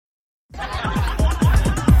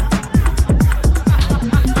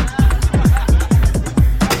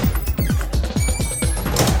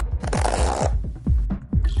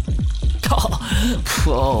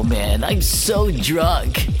Oh man, I'm so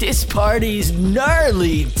drunk. This party's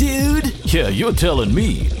gnarly, dude. Yeah, you're telling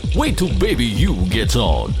me. Wait till Baby You gets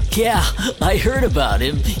on. Yeah, I heard about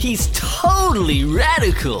him. He's totally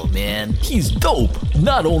radical, man. He's dope.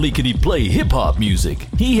 Not only can he play hip-hop music,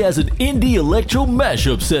 he has an indie electro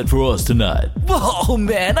mashup set for us tonight. Whoa,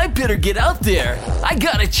 man, I better get out there. I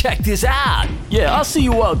gotta check this out. Yeah, I'll see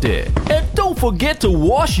you out there. And don't forget to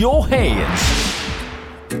wash your hands.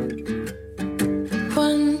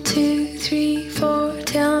 1, 2, 3, 4.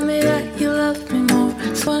 Tell me that you love me more.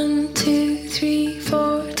 It's 1, 2, 3,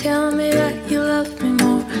 4. Tell me that you love me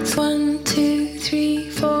more. It's 1, 2, 3,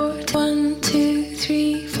 4. 1, 2,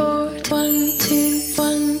 3, 4. 1, 2,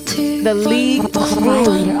 1, 2. The League of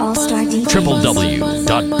Violator All-Star DJ.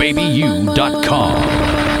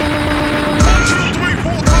 www.babyyou.com.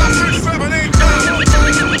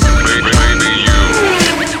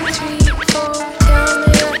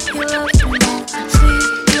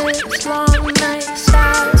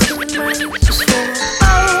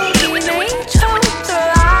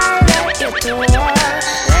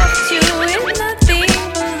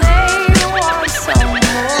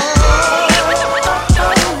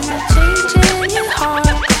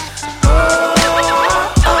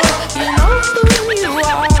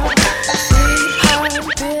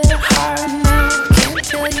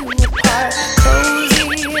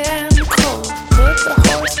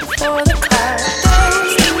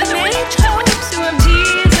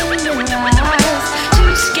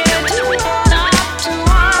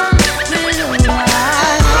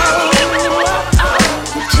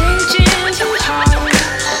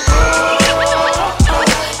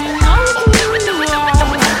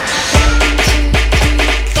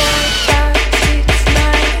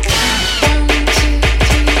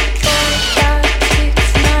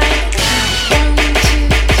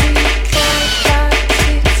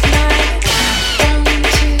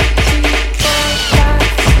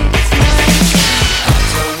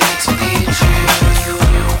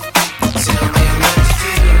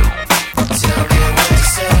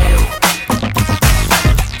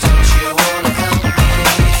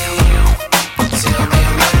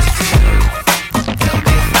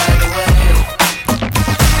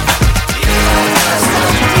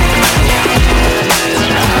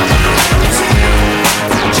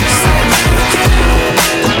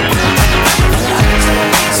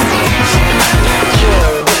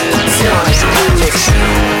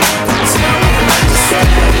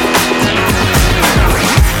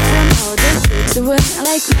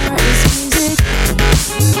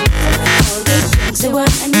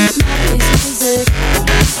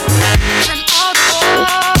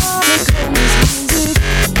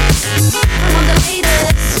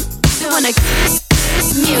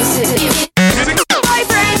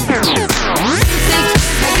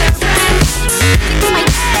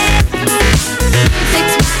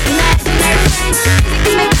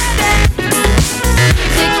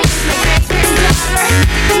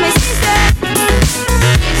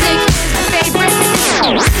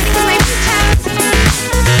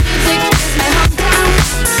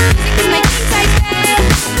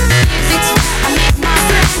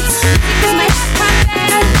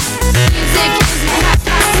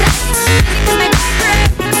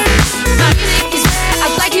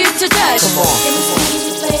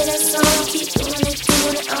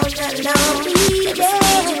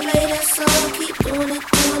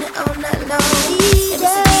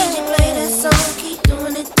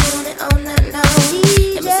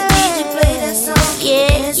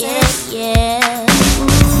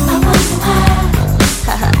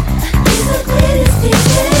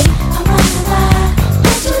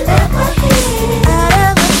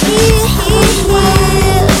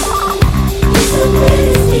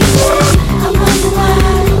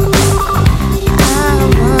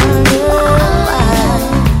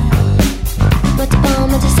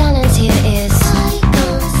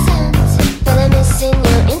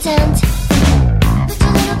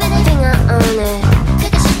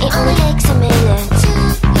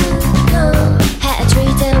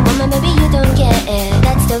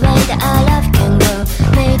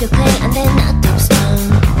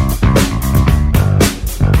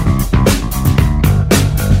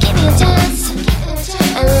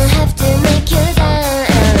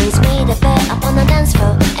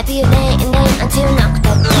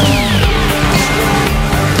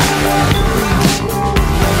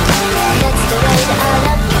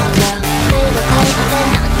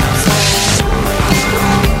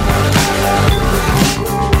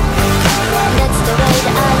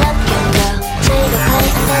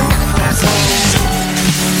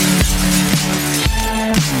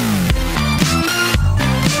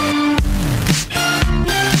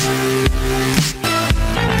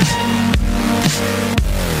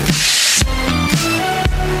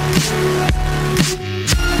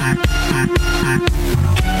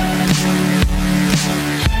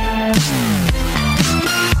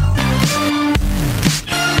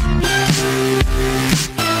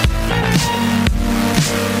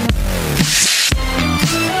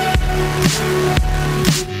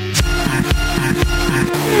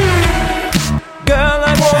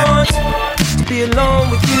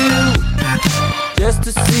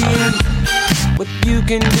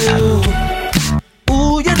 can do.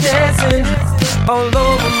 Ooh, you're dancing all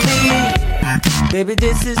over me. Baby,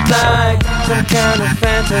 this is like some kind of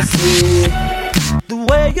fantasy. The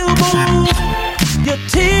way you move, you're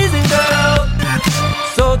teasing, girl.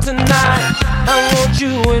 So tonight, I want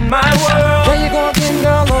you in my world. Yeah, you're gonna get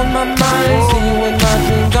girl on my mind. See you in my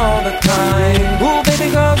dreams all the time. Ooh,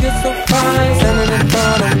 baby girl, you're so fine. Standing in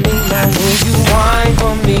front of me now. Will you whine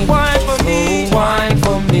for me? Whine for me. Whine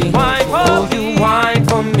for me. Whine for me. Will you whine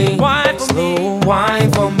for me? Whine for me.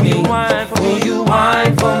 Whine for me. Whine for me. Will you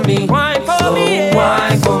whine for me? Whine for me.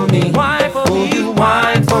 Whine for me. Whine for me. Will you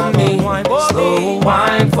whine for me? Slow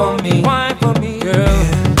whine for me. Whine for me,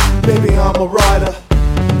 girl. Baby, I'm a rider.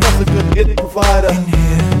 A good hit provider.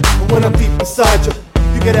 But when I'm deep beside you,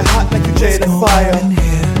 you get it hot like you jade and fire.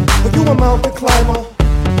 But you a mountain climber,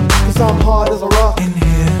 cause I'm hard as a rock.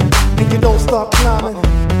 And you don't stop climbing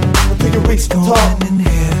until you reach the top.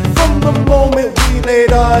 From the moment we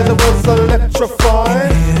laid eyes, it was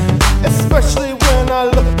electrifying. Especially when I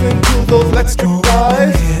looked into those electric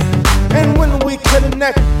eyes. And when we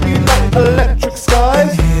connect, we like electric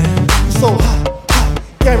skies. You're so hot, hot,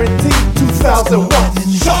 guaranteed 2000 watts.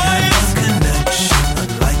 Wireless connection,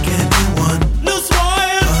 unlike anyone. Loose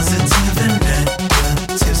wire, positive and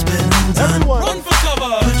negative spin and done. Run for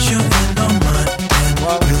cover. Put your hand on mine and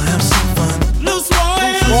we'll have some fun. Loose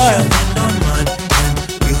wire. Put your hand on mine and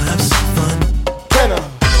we'll have some fun. Kenna.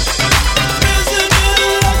 Isn't it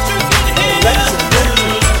electric in here? Electric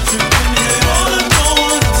in here. All I know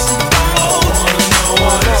is about. All I know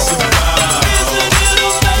is about. Isn't it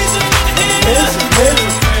electric?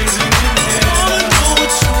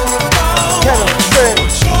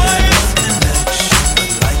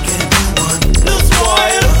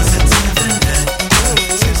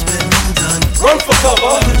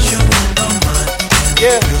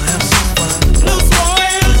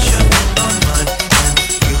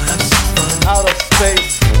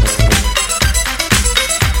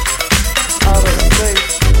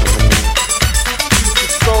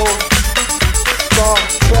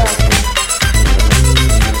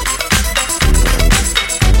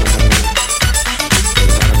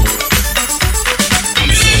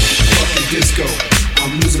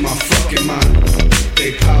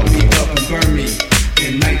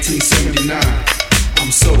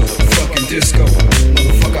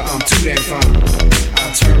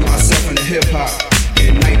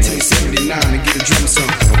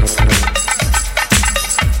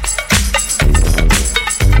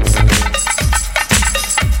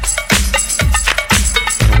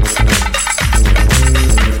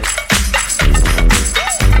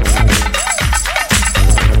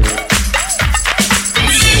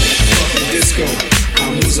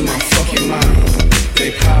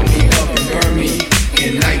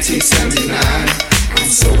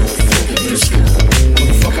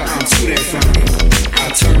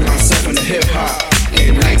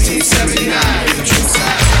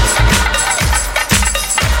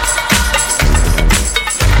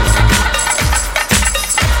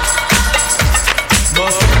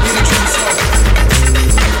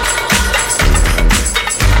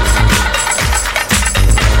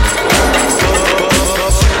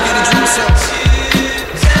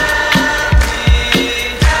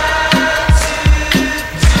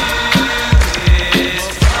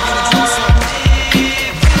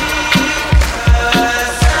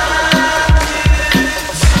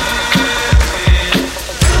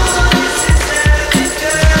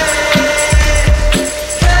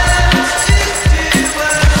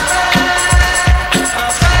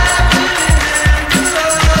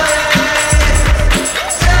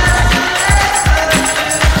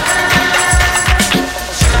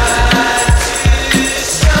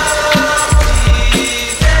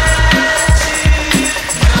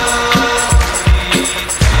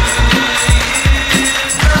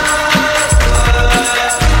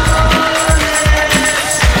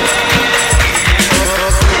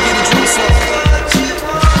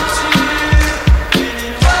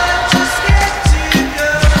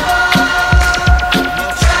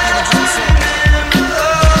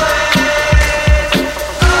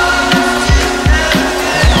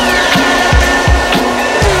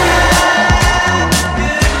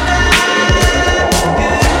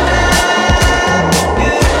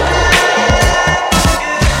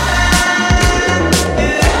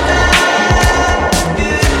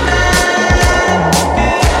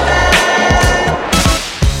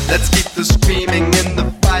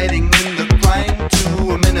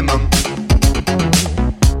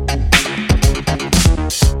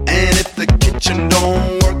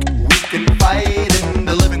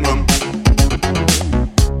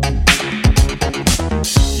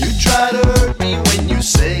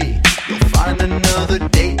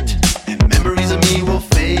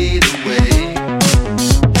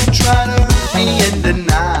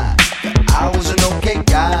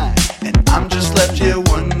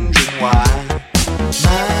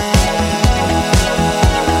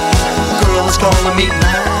 calling me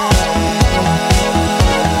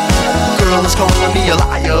girl is calling me a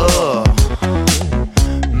liar.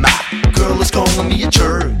 My girl is calling me a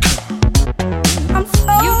jerk. I'm so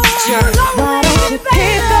jerk. Why don't you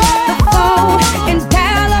pick up the phone and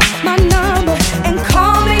dial up my number and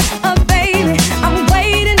call me a baby? I'm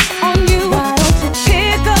waiting on you. Why don't you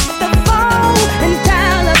pick up the phone and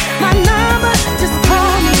dial up my number? Just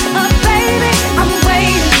call me a baby. I'm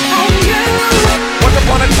waiting on you. Once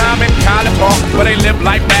upon a time in College Park, where they lived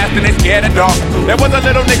life fast and they scared of dark. There was a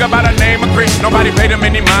little nigga by the name of Chris. Nobody paid him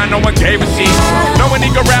any mind, no one gave a shit. No one he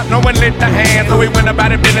could rap, no one lit the hand. So he went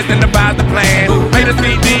about his business and devised the plan. Made a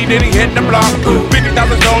CD, then he hit the block. 50,000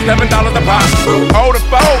 shows, $7 a pop. Hold a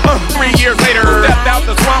phone, 3 years later, stepped out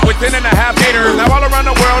the swamp with 10.5 gators. Now all around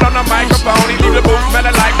the world on the microphone, he leave the booth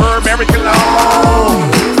smelling like Burberry cologne.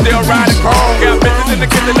 Still riding chrome, got bitches in the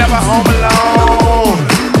kitchen, never home alone.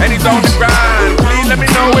 And he's on the grind, please let me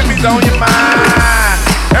know if he's on your mind.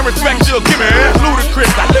 And respect you'll give me, Ludacris,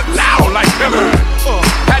 I live loud like Timber.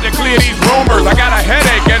 Had to clear these rumors, I got a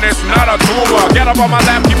headache and it's not a tumor. Get up on my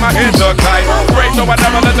lap, keep my head tucked tight. Straight so I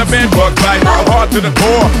never let the bed bug bite. I'm hard to the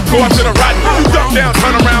core, going to the rotten. You duck down,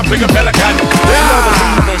 turn around, pick a pelican. She don't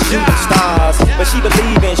believe in shooting stars, but she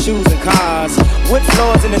believe in shoes and cars. Wood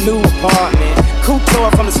floors in the new apartment, couture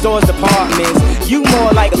from the store's departments. You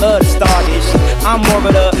more like love to Stardish, I'm more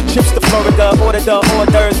of the trips to Florida. Order the hors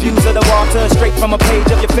d'oeuvres, views of the water, straight from a page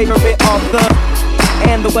of your favorite author.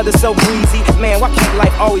 And the weather's so breezy, man, why can't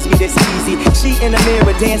life always be this easy? She in the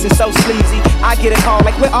mirror dancing so sleazy, I get a call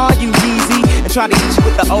like, where are you, Yeezy? And try to hit you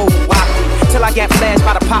with the old wappy, till I got flashed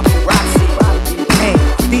by the paparazzi. Man,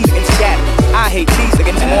 these and scattered, I hate these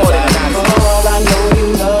against more than I I know you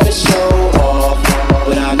love to show off,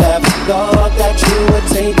 but I never thought that you would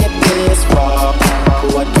take it this far.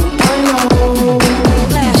 What do I know?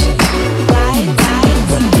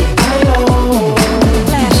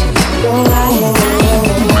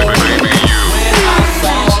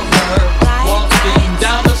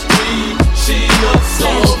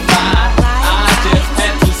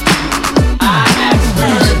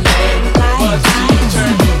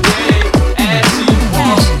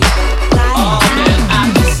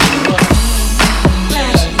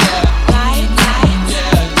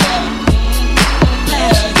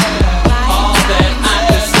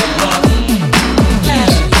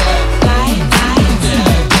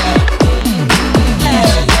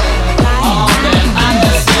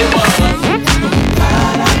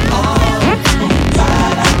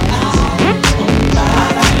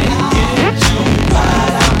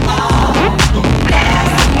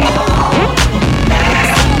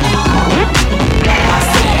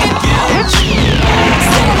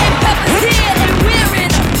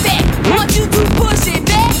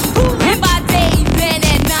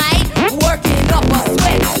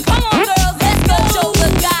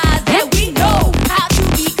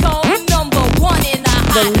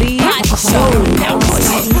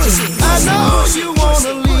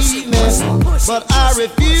 But I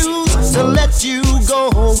refuse to let you go.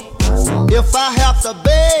 If I have to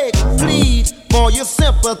beg, plead for your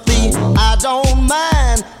sympathy, I don't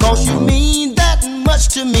mind, cause you mean that much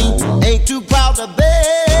to me. Ain't too proud to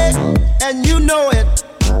beg, and you know it.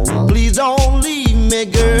 Please don't leave me,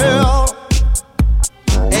 girl.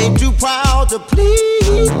 Ain't too proud to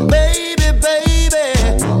plead, baby,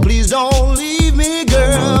 baby. Please don't leave me,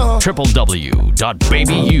 girl.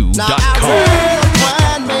 www.babyu.com. Now I will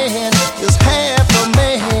find man is half a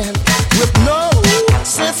man with no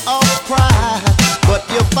sense of pride. But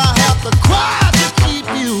if I have to cry to keep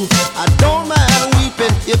you, I don't mind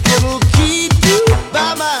weeping if it'll keep you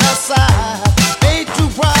by my side. Ain't too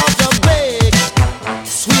proud to beg,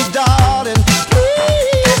 sweet darling,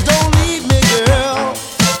 please don't leave me, girl.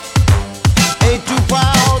 Ain't too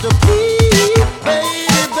proud to plead,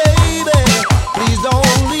 baby, baby, please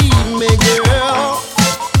don't leave me, girl.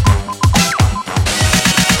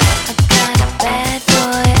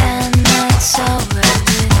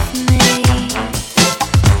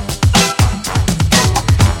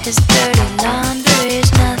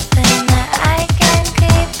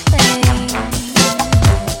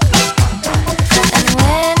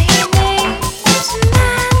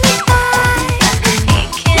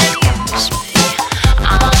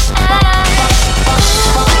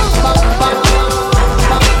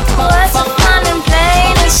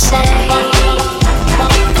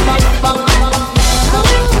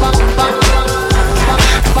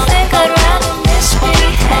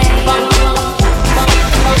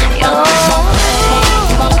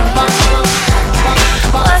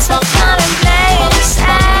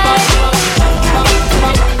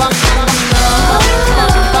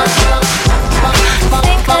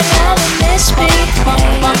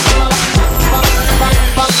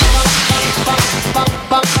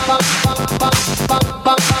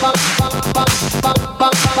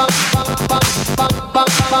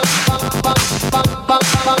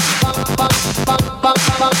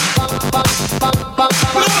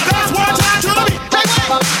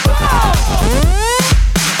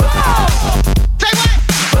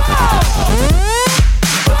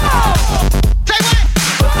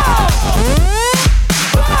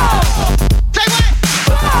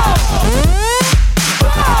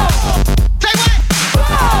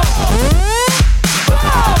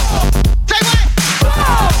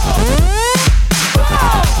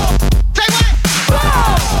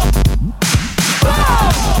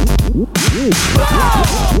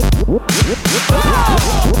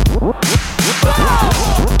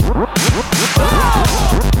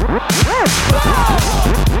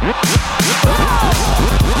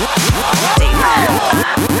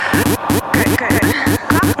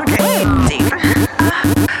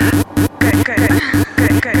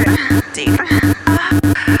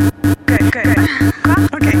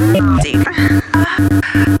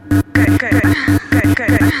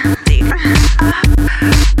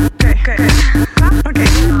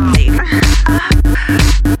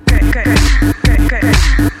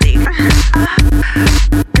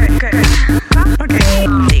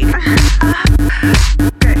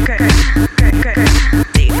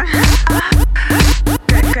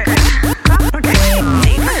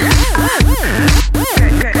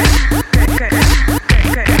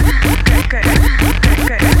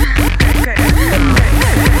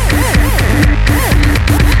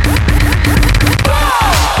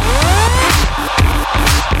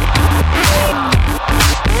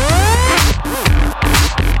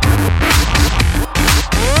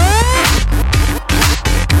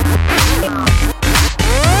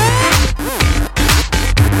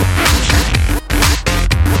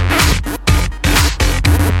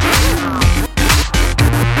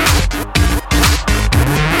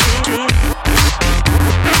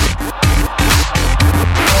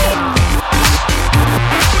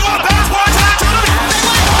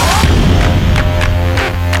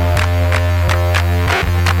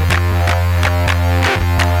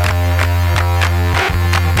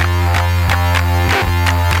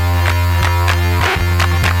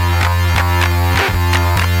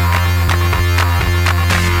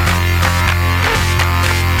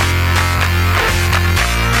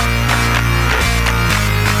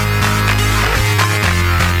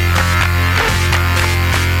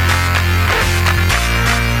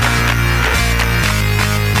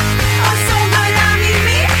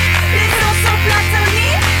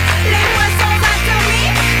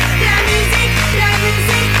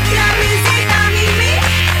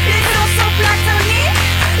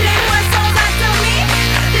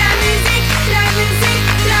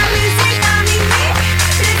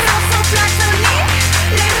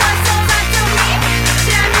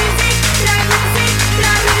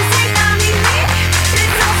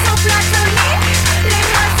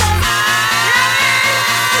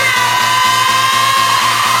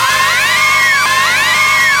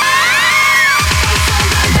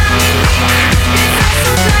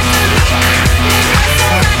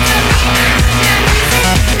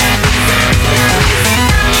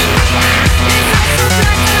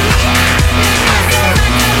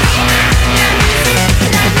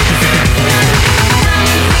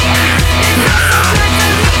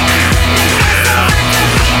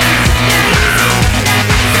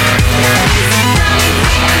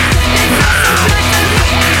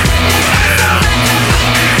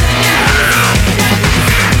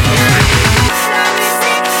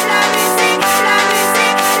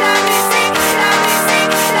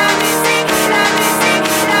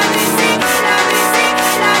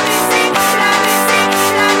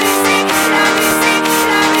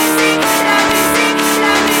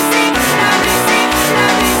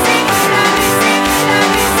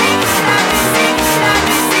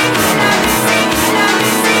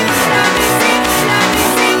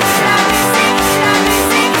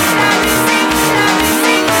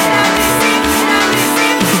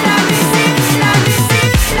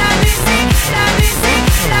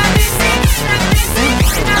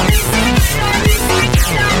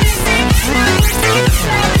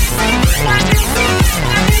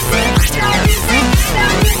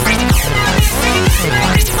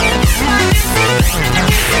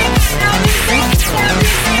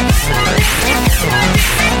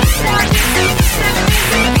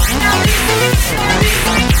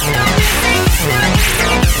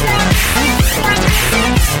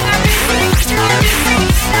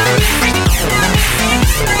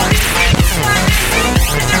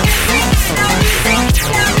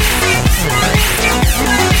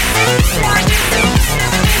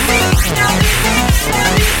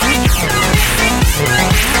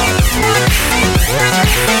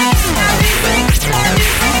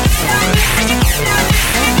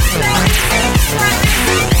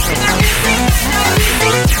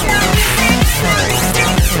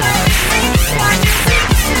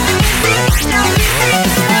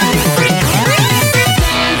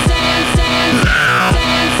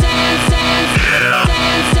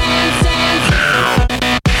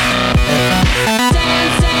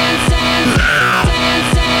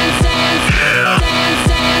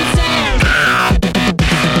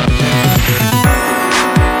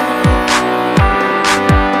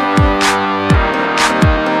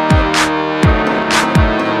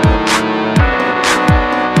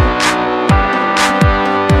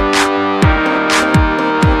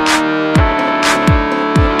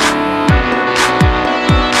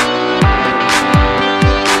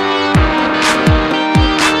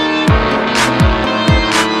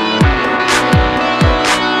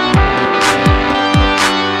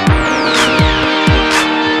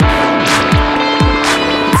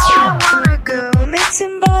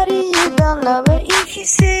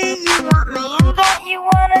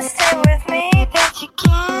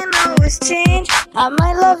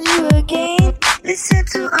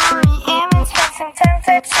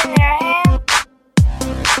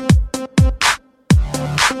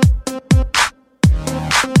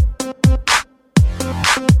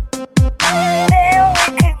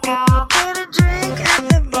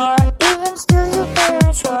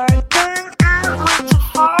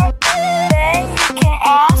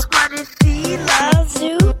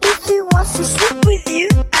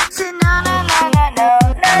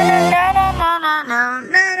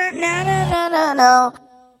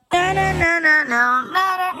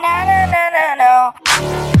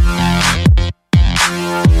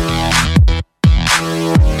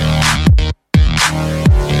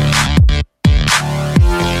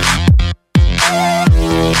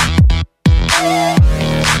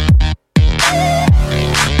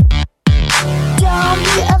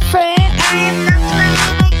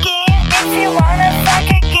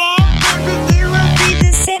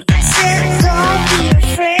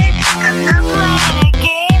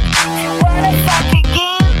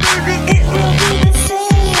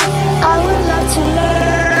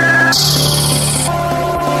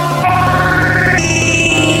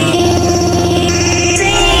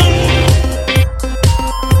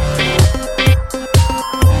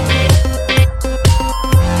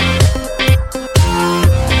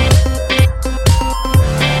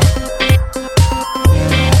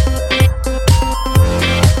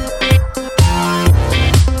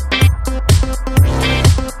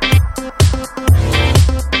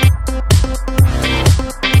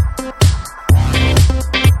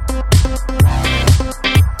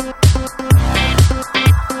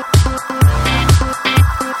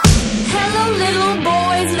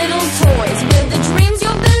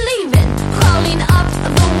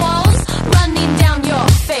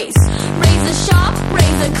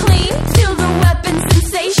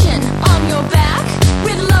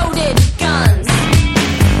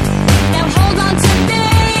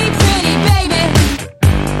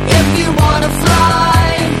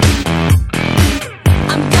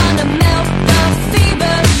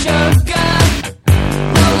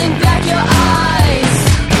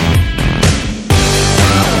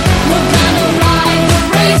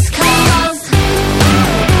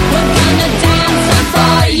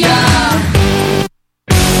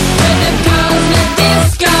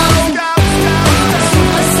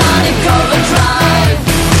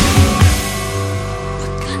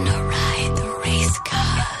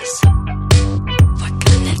 This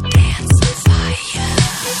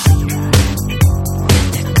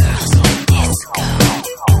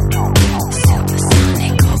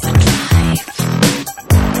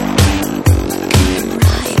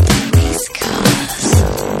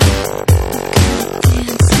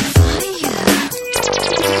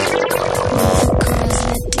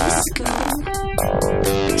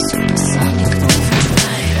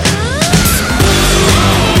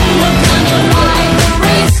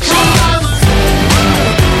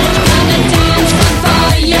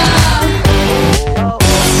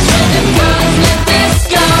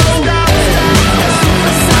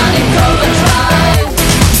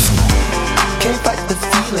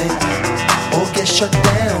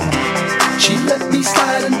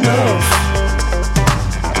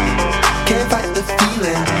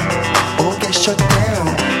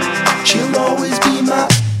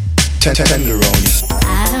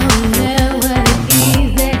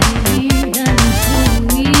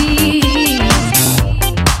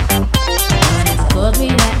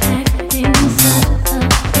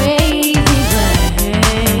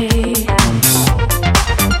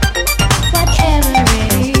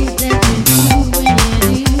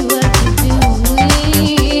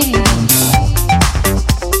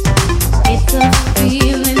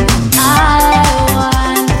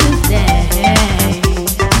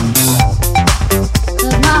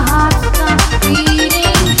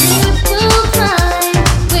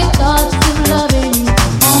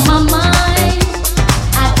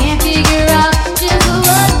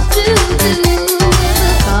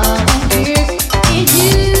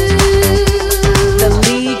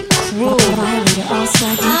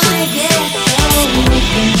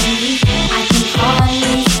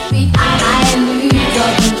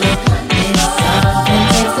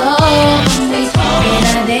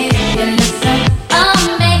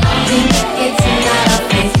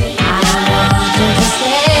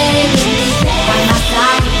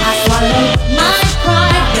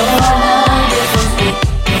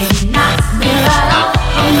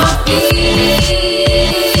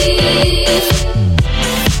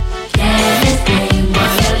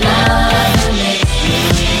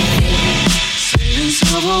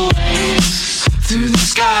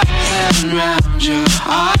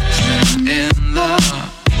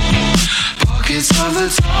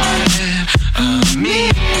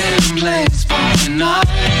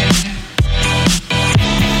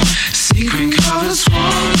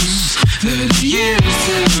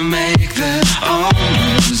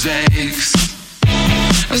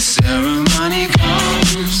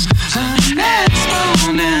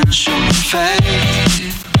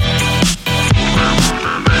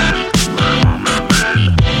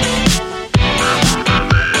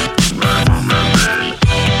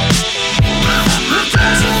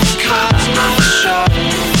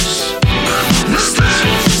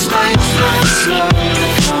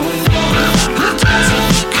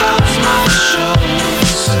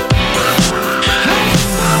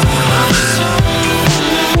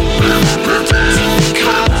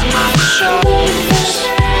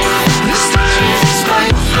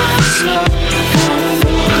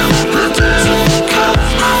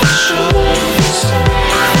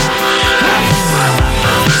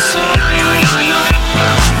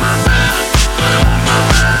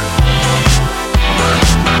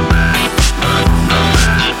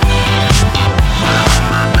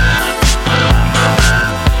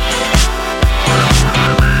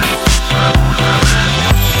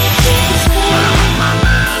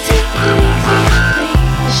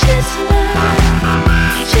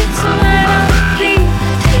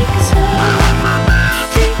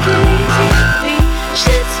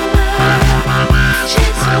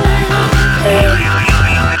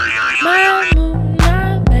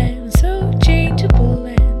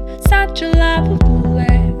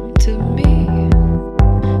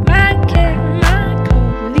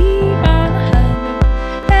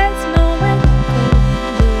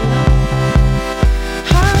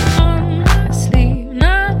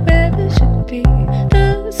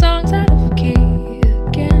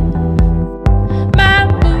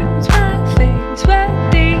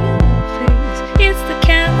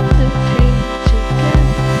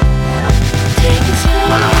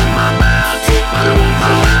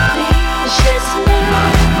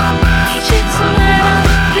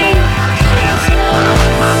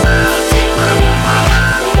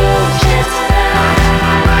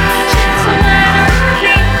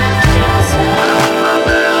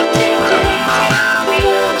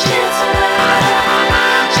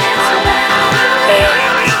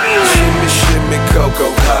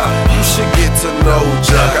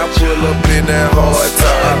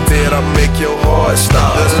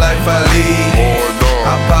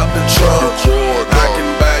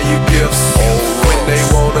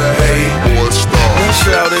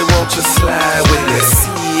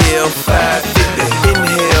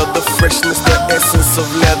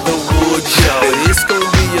This gon'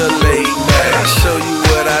 be a late night. Show you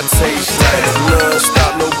what I taste like.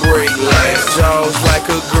 Non-stop, no break light. Jaws like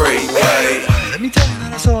a great white. Let me tell you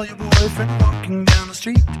that I saw your boyfriend walking down the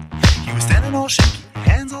street. He was standing all shaky,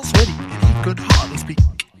 hands all sweaty, and he could hardly speak.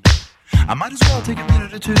 I might as well take a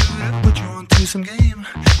minute or two to put you onto some game.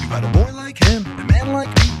 You got a boy like him, a man like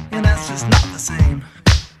me, and that's just not the same.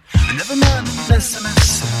 And never mind an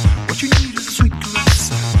SMS. What you need is a sweet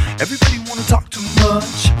caress. Everybody wanna talk too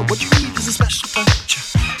much, but what you need is a special touch.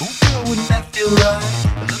 Oh girl, wouldn't that feel right?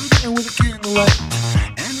 A little dinner with a candlelight.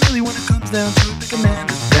 And really when it comes down to it, pick a man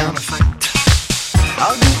who's down to fight.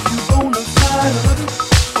 I'll give you bona fide loving.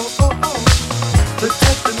 Oh, oh, oh. The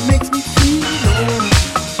type that makes me feel alright.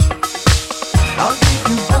 I'll give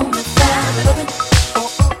you bona fide loving. Oh,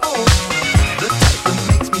 oh, oh. The type that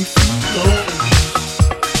makes me feel alright.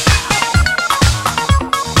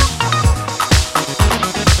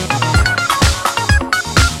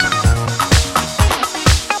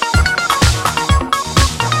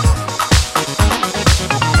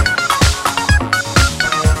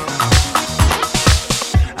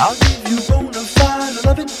 I'll give you bona fide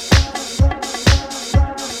loving.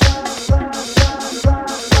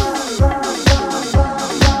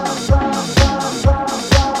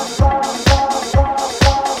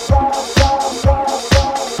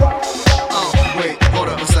 Wait, hold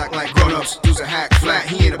up, let's act like grown-ups. Dude's a hack flat,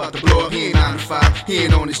 he ain't about to blow up. He ain't 9 to 5, he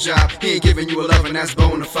ain't on his job. He ain't giving you a loving that's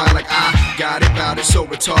bona fide. Like I got it, bout it, so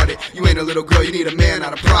retarded. You ain't a little girl, you need a man,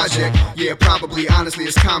 not a project. Yeah, probably, honestly,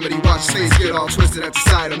 it's comedy. Watch slaves get all twisted at the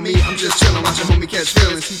side of me. I'm just chillin', watch a homie catch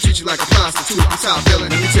feelings. He treat you like a prostitute, I'm top villain.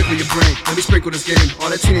 Let me tickle your brain, let me sprinkle this game. All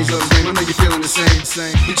that teenage love is lame, I know you're feeling the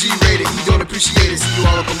same. He G-rated, he don't appreciate it. See you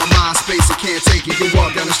all up on my mind space, and can't take it. You can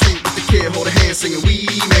walk down the street with the kid, hold a hand, singing, we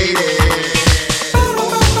made it.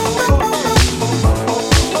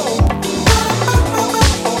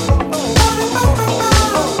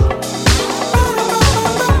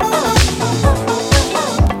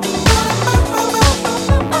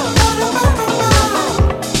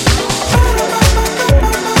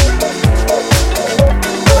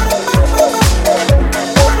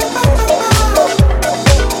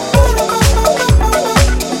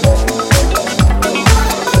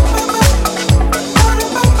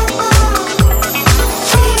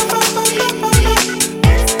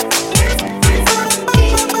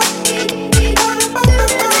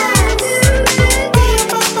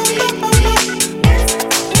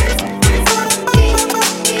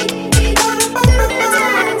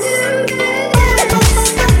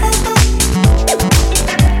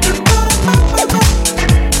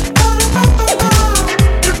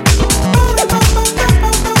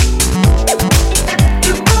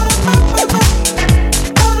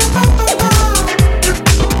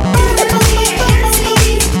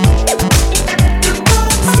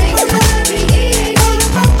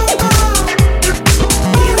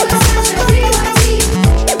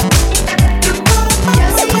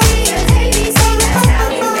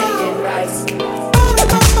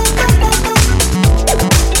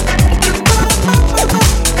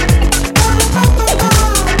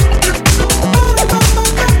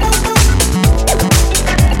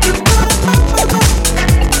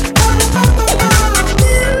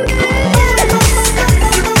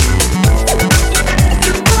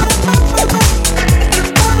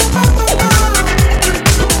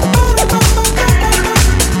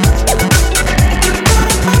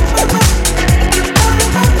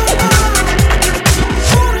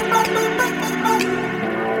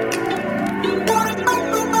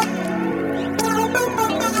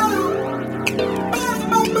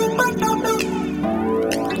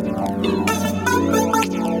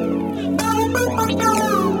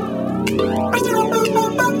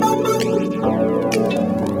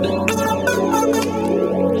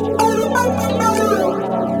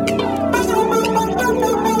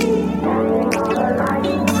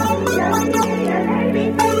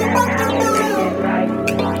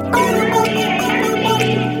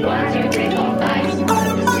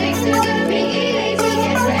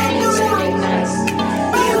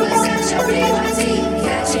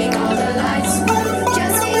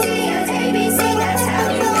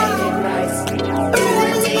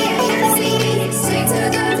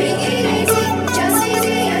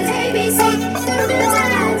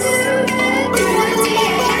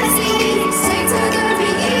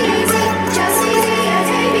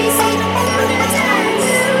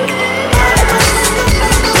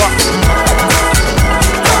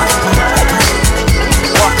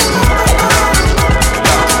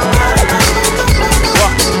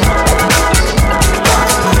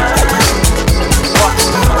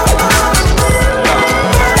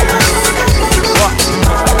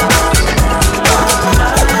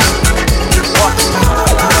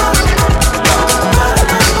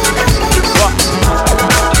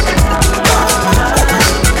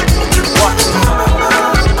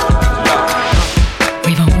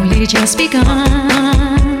 just begun.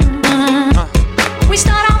 We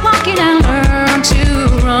start out walking and learn to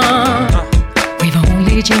run. We've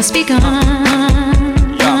only just begun.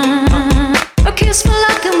 A kiss for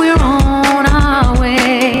luck and we're on our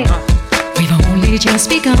way. We've only just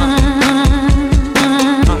begun.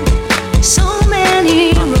 So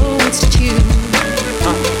many roads to choose.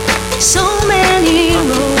 So many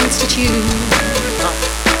roads to choose.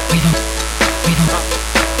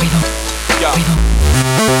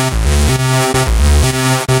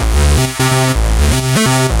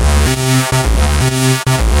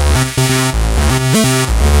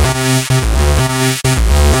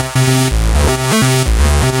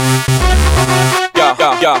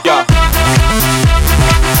 Yeah.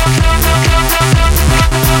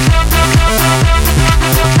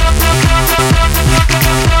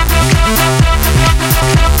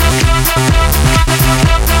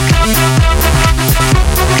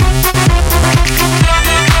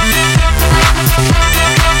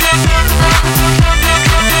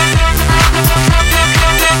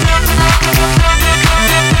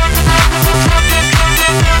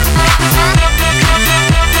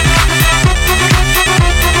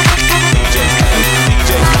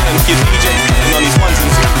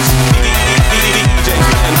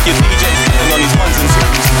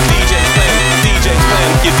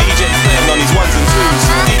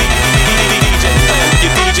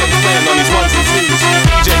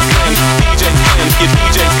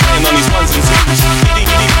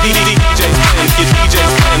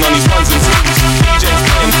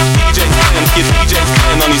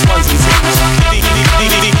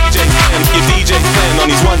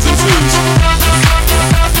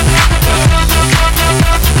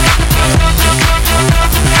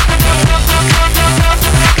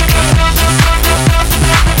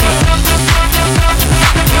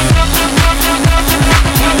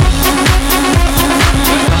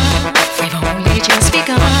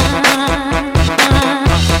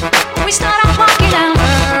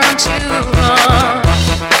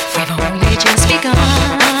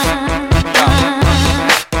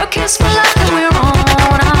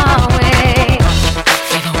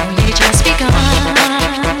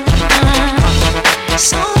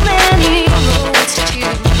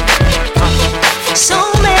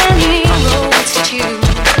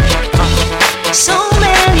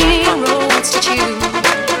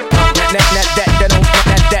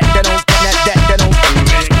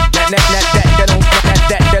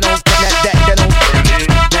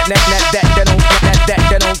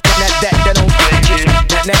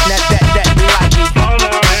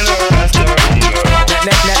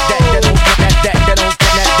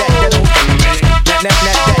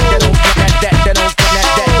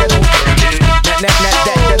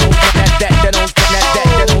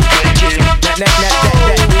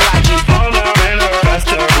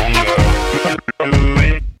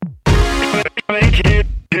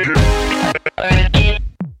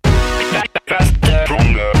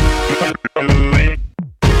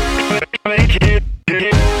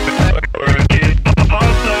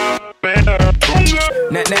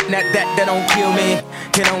 That don't kill me,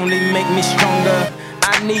 can only make me stronger.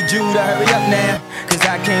 I need you to hurry up now, cause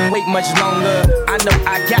I can't wait much longer. I know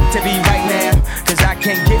I got to be right now, cause I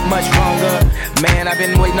can't get much longer. Man, I've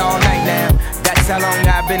been waiting all night now, that's how long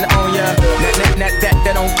I've been on ya. That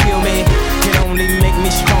don't kill me, can only make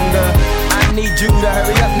me stronger. I need you to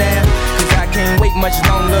hurry up now, cause I can't wait much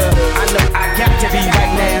longer. I know I got to be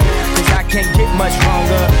right now, cause I can't get much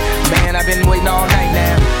longer. Man, I've been waiting all night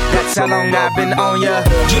now, that's how long I've been on ya.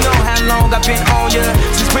 You know how long I've been on ya,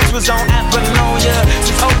 since Prince was on Apollonia,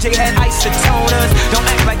 since OJ had isotoners. Don't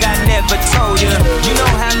act like I never told ya. You know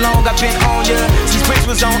how long I've been on ya, since Prince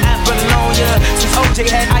was on Apollonia, since OJ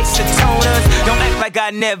had isotoners. Don't act like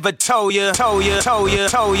I never told ya. Told ya.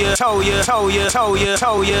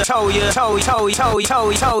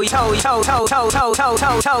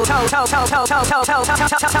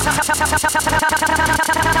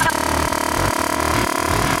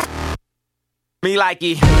 Me like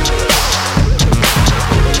it.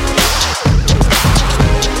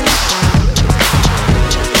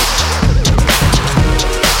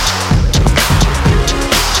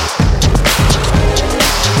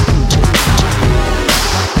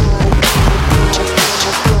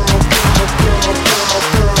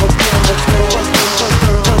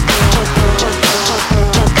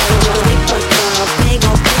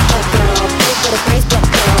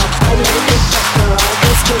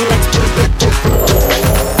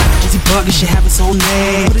 bug, it should have its own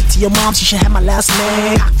name. Put it to your mom, she should have my last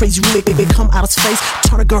name. Cock crazy, really big, come out of space.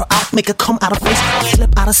 Turn a girl out, make her come out of face.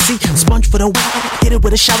 Slip out of seat, sponge for the wet. Hit it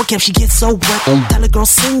with a shower cap, she gets so wet. Tell a girl,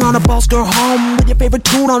 sing on a boss girl home. With your favorite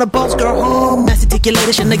tune on a boss girl home. Nasty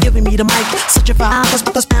articulation, shouldn't have given me the mic. Such a fire, let's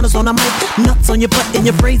put the spanners on the mic. Nuts on your butt and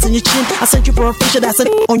your braids and your chin. I sent you for a facial, that's a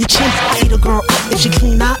on your chin. I ate a girl up if she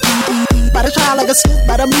clean, not eat. By the child like a slip,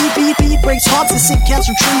 by the meat, beat breaks hearts and sick cats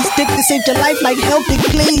from trees. Dick to save your life like hell, dick,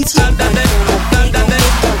 please.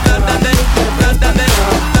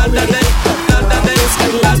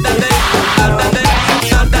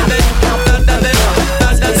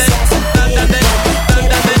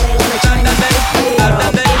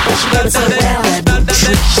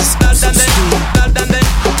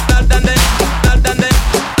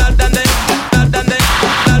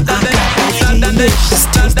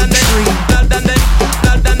 Just taste the tree.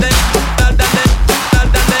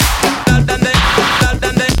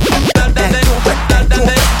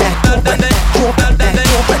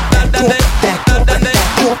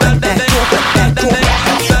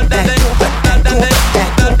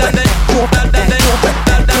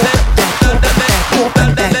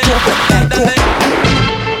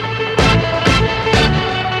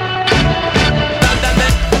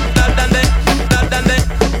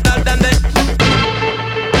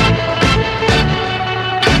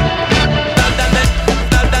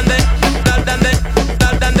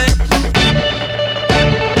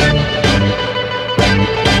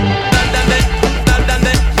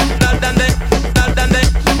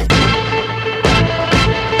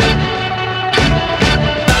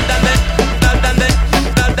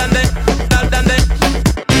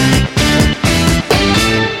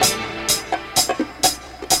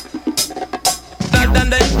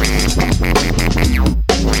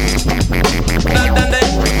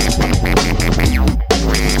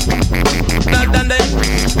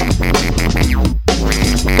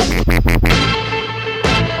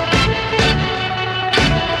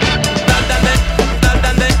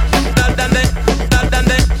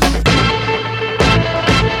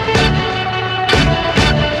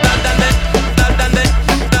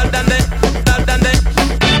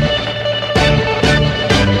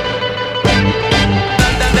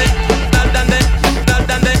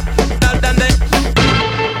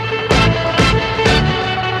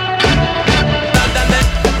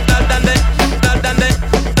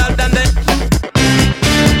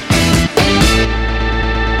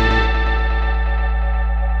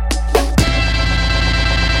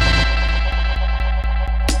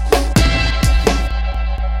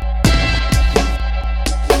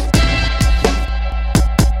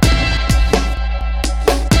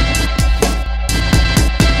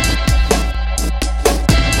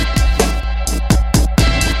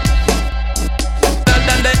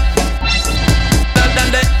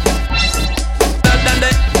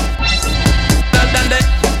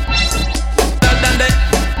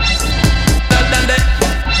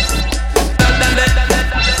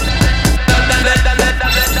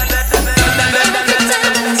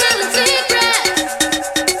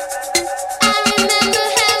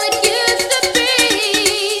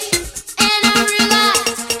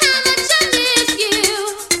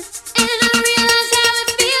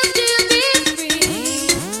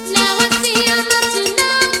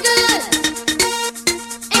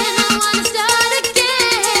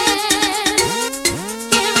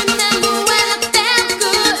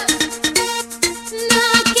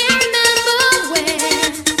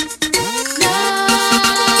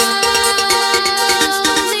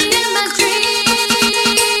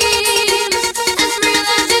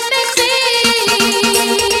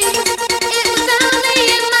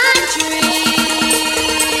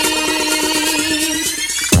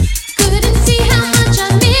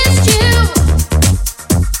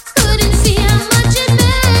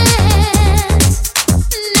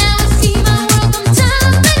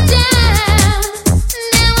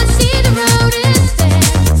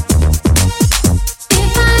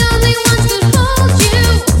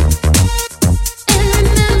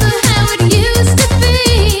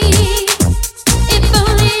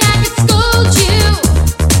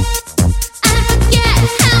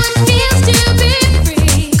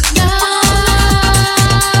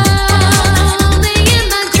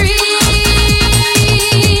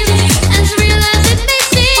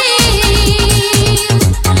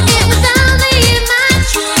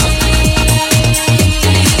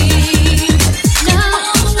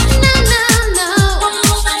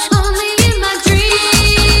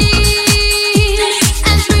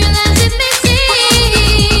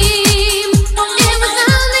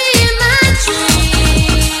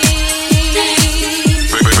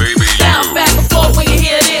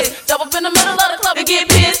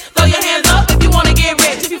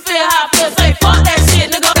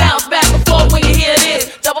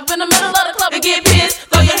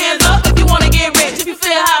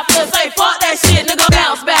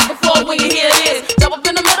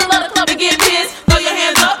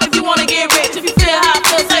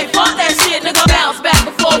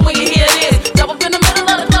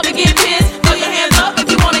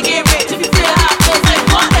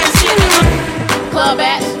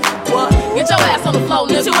 Get your ass on the floor,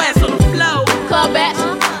 nigga. Get your ass on the floor. Club at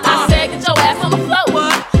you. I said get your ass on the floor.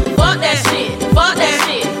 What? Fuck that shit. Fuck that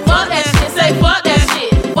shit. Fuck that shit. Say fuck that shit.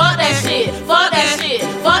 Fuck that shit. Fuck that shit.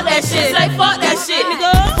 Fuck that shit. Say fuck that shit, nigga.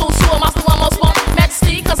 Who's who am I? So almost want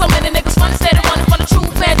majesty? Cause so many niggas funny, steady running from the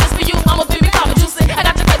truth, man. Just for you, I'ma be calm and juicy. I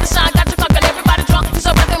got your face to shine, got you fucking everybody drunk. Cause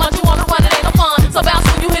your breath ain't you wanna run, it ain't no fun. So bounce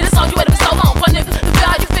when you hear this song, you waited for so long. Fun nigga, you feel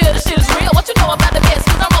how you feel, this shit is real. What you know about the best?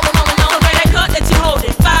 Cause I'm rolling on and on. So bring that cut that you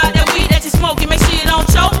holding, fire that weed that you smoking, make sure you don't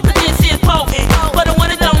choke. Cause this shit's potent. For the one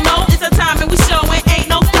that don't know, it's a time and we showing. Ain't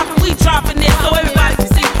no stopping, we dropping this. So everybody can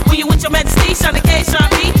see. When you with your majesty, Sean the K, Sean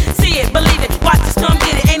B. See it, believe it, watch us come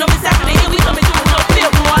get it. Ain't no mishappening here, we coming through with no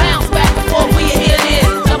feel, boy. Bounce back and forth when you hear this.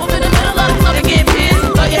 Jump up in the middle of the club and get pissed.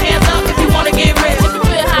 Throw your hands up if you wanna get rich. If you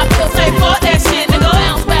feel how I feel, say fuck that shit, nigga.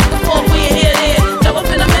 Bounce back and forth when you hear this. Jump up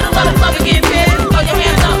in the middle of the club and get pissed. Throw your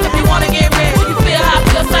hands up if you wanna get rich. If you feel how I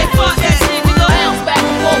feel, say fuck that shit, nigga. Bounce back and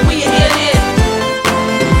forth when you hear this.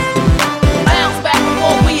 Bounce back and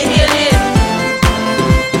forth when you hear this. Bounce back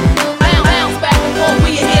and forth when you hear this.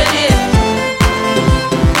 Bounce back and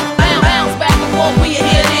forth when you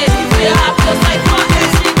hear this.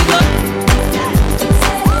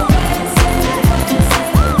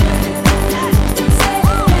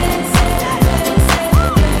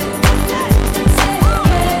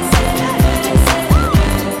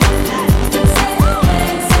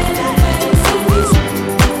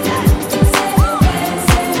 feel how I feel, say fuck that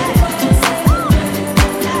shit, nigga. Bounce back and forth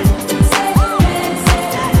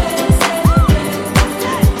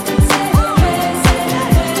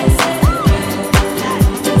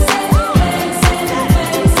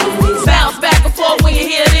when you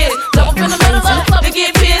hear this. Jump up in the middle of the club and get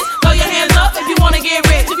pissed. Throw your hands up if you wanna get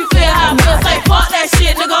rich. If you feel how I feel, say fuck that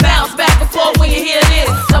shit, nigga. Bounce back and forth when you hear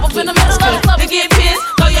this. Jump up in the middle of the club and get pissed.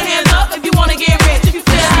 Throw your hands up if you wanna get rich. If you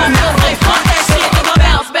feel how I feel, say fuck that shit, nigga.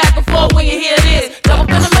 Bounce back and forth when you hear this. Jump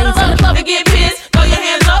up in the middle of the club and get pissed. Throw your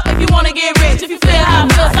hands up if you wanna get rich. If you feel how I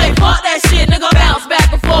feel, say fuck that shit, nigga. Bounce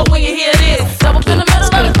back and forth when you hear this. Jump up in the middle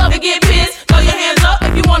of the club and get pissed. Throw your hands up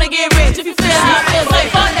if you wanna get rich. If you feel how I feel, say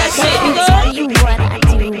fuck that shit, nigga. Tell you what I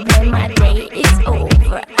do when my day is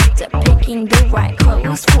over. After picking the right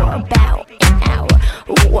clothes for about an hour.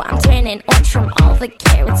 Ooh, I'm turning orange from all the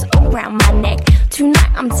carrots around my neck. Tonight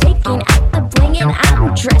I'm taking out the bling and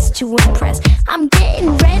I'm dressed to impress. I'm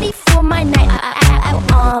getting ready for my night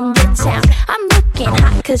out on the town. I'm looking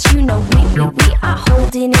hot cause you know we are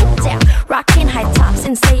holding it down. Rocking high tops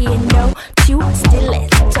and saying no to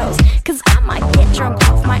stilettos. Cause I might get drunk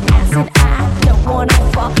off my ass and I don't wanna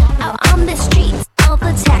fall out on the streets. All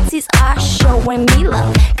the taxis are showing me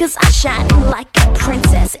love. Cause I shine like a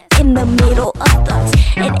princess in the middle of thugs.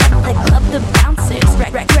 And at the club the bouncers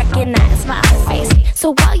recognize my face.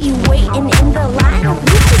 So while you waiting in the line, we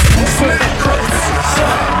just exit the place.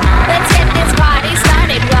 Let's get this party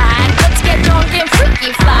started right. Let's get drunk and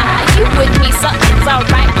freaky fly. You with me, something's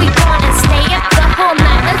alright. We gonna stay up the whole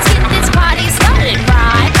night. Let's get this party started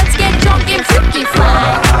right. Let's get drunk and freaky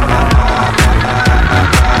fly.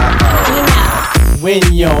 When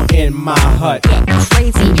you're in my hut,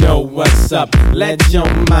 you know what's up. Let your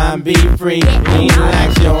mind be free.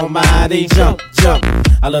 Relax your body. Jump, jump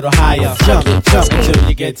a little higher. Jump, jump until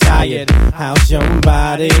you get tired. How's your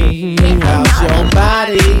body? How's your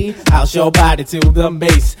body? How's your body to the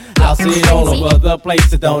bass? I'll see it all over the place.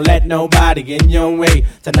 So don't let nobody get in your way.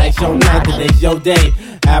 Tonight's your night, today's your day.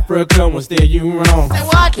 Africa will steer you wrong.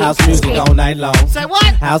 House music all night long. Say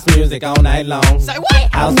what? House music all night long. Say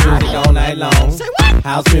what? House music all night long. Say what?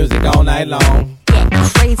 House music all night long.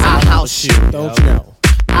 I'll house you. Don't you know?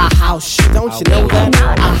 I'll house you. Don't you know that?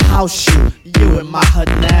 I'll house you. You in my hood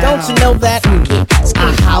now. Don't you know that?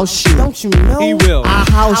 I'll house you. Don't you know? He will. I'll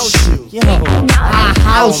house you. Yo. I'll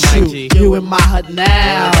house you. You in my hood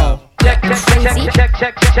now. Check this out. Check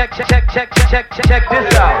this out. Check this out. Check this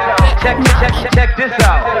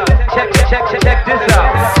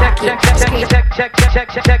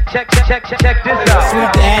out.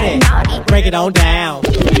 Sweet daddy, break it on down.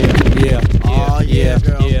 Yeah. Oh yeah.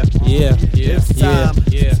 Yeah.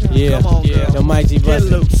 The mighty bus.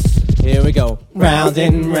 Here we go. Round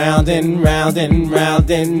and round and round and round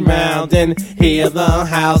and round and hear the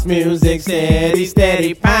house music steady,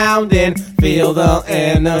 steady pounding. Feel the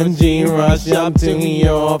energy rush up to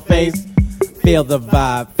your face. Feel the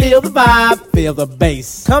vibe, feel the vibe, feel the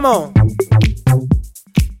bass. Come on.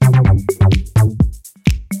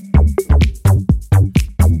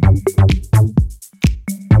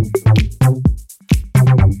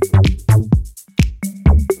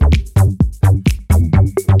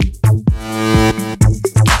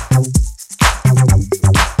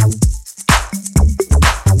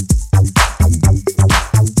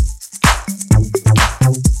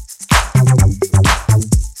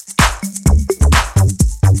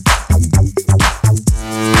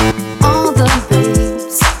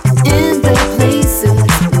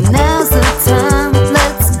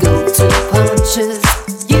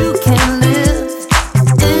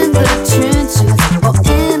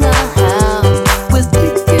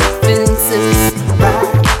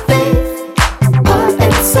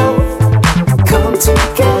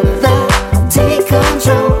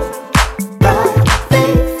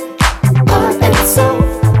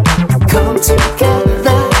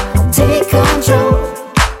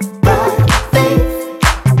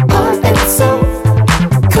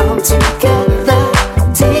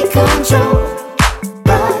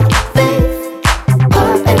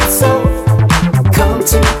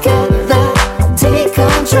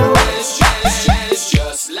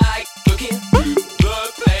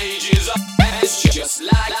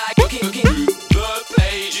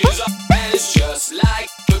 it's just like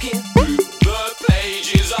looking through the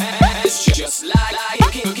pages. And it's just like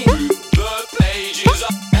looking through the pages.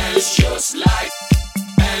 And it's just like,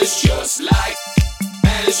 and it's just like,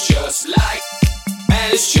 and it's just like,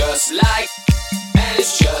 and it's just like, and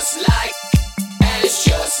it's just like, and it's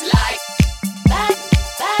just like.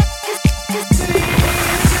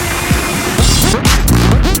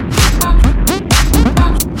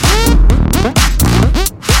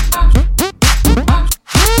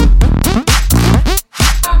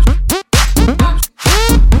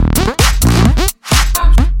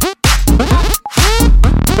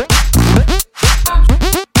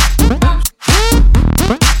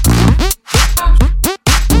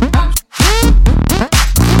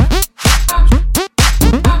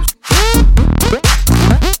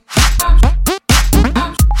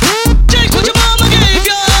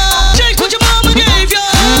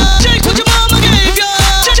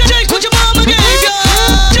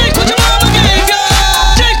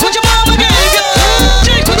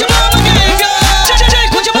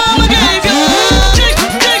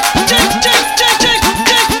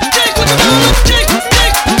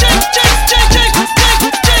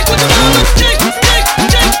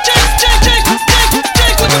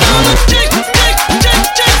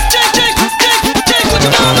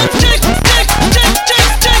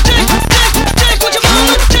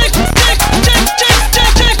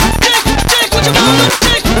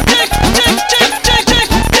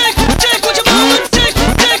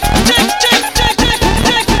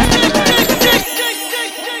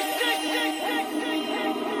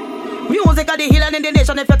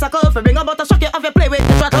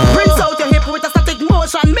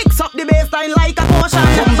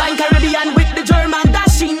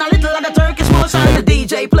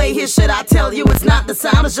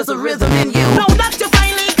 It's just a rhythm in you. Know that you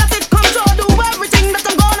finally got it, come so do everything that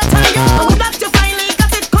I'm gonna tell you. Know that you finally got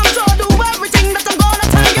it, come so do everything that I'm gonna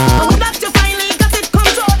tell you. Know that you finally got it, come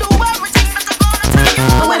so do everything that I'm gonna tell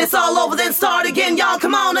you. And when it's all over, then start again, y'all.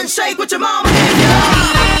 Come on and shake with your mama. I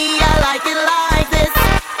like it like this.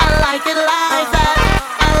 I like it like that.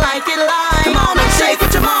 I like it like. Come on and shake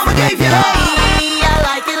what your mama gave you. I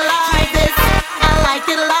like it like this. I like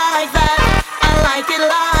it like that. I like it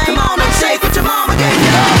like. Come on and shake what your mama gave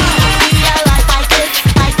you. I like this.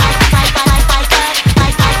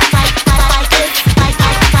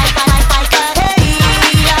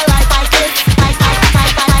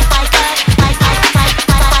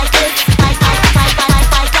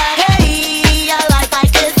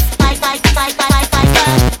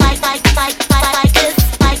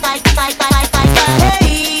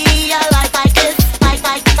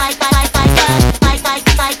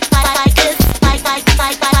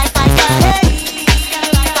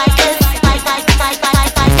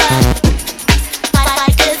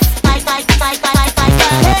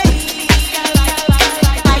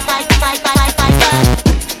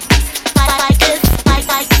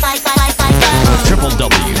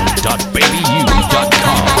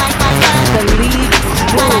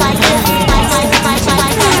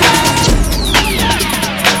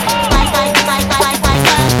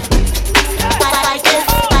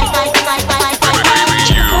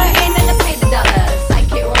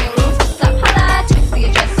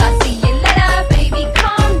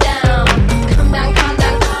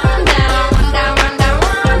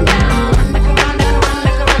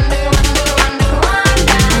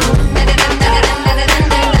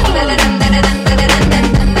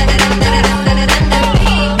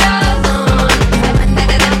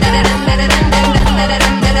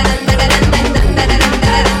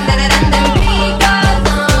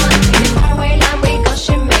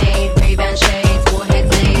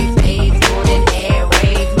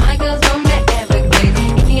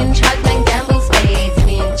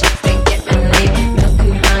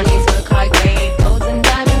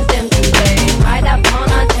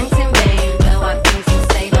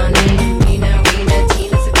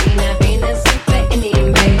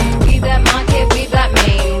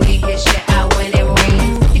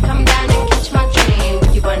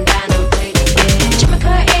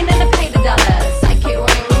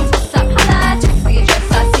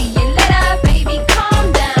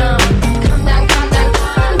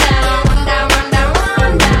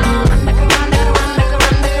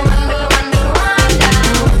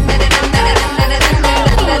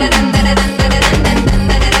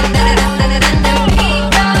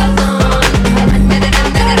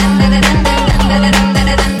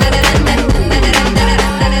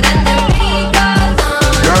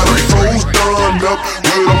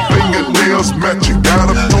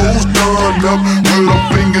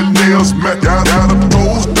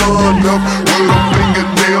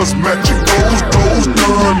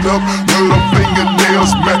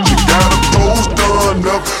 fingernails matching. Got her toes done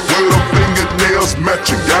up with her fingernails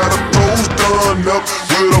matching. Got her toes done up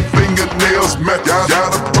with her fingernails matching.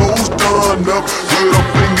 Got her toes done up with her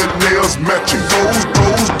fingernails matching. Toes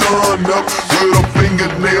done up with her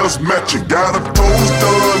fingernails matching. Got her toes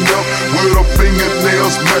done up with her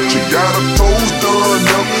fingernails matching. Got her toes done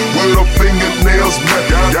up with her fingernails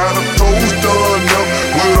matching. Got her toes done up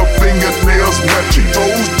with her fingernails matching.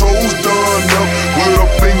 Toes done up with her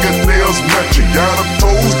fingernails matching. Got her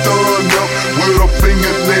toes done up with her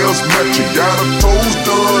fingernails matching. Got her toes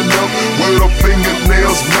done up with her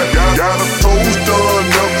fingernails matching. Got her toes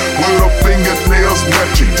done up with her fingernails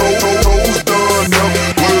matching. Toes done up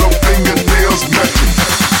with her fingernails matching.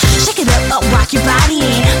 Shake it up, rock your body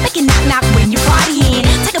in. Make it knock when you're partying.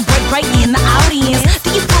 Take a break right in the audience. Do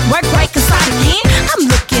you put work right inside again? I'm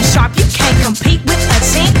looking sharp, you can't compete with a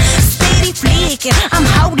chink. Steady flicking, I'm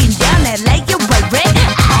holding down that leg, you're right.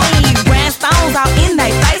 Ayy, rhinestones all in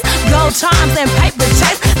they face. Gold charms and paper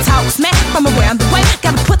chase. Talk smack from around the way.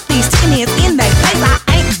 Gotta put these chickens in they place. I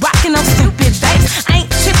ain't rocking no stupid bass. Ain't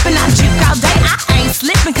tripping, I juke all day. I ain't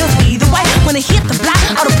slipping, cause either way, when I hit the block,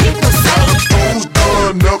 all the people say toes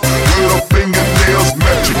done up with her fingernails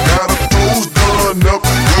matching. Got her toes done up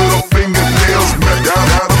with her fingernails matching.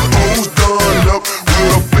 Got her toes done up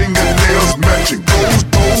with her fingernails matching. Toes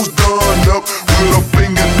done up with her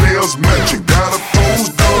fingernails matching. Got her toes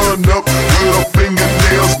done up with her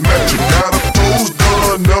fingernails matching. Got her toes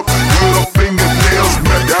done up with her fingernails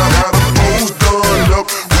matching. Got her toes done up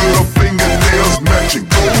with her fingernails matching.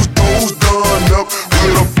 Toes done up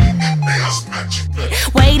with her fingernails matching.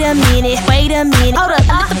 wait a minute, hold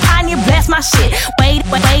up, the pioneer bless my shit. Wait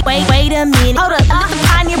a minute, hold up, the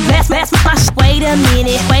pioneer bless my shit. Wait a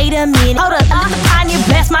minute, hold up, the pioneer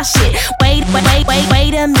bless my shit. Wait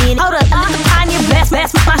a minute, hold up, the pioneer bless my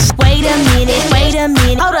shit. Wait a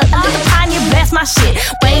minute, hold up, the pioneer bless my shit.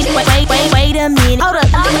 Wait a minute, hold up,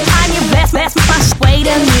 the pioneer bless my shit.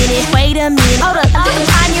 Wait a minute, hold up, the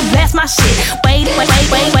pioneer bless my shit. Wait a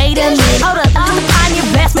minute, hold up, the pioneer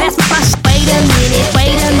bless my shit. Wait a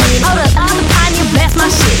minute, hold up, the pioneer bless my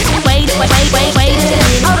shit. Wait a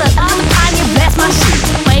minute, hold up, the pioneer bless my shit.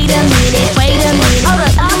 Wait a minute, hold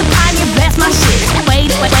up, the pioneer bless my shit.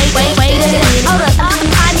 Wait a minute, hold up, the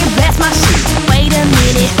pioneer bless my shit. Wait a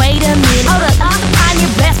minute, hold up, the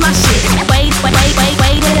pioneer bless my shit. Wait a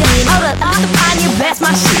minute, hold up, the pioneer bless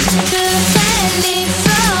my shit. Je fais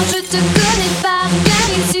l'effort, je te connais par cœur.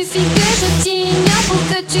 Il suffit que je t'ignore pour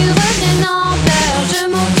que tu reviennes en peur. Je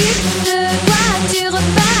m'occupe de toi, tu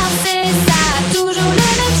repars, c'est ça. Toujours le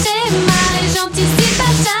même schéma et j'anticipe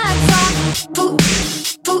à chaque fois.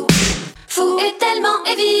 Fou est tellement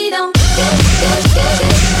évident que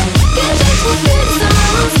j'ai trouvé le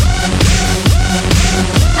sens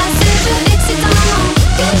à ce jeu excitant.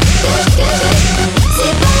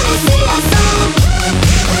 C'est bon et c'est ensemble.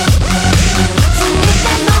 Fou est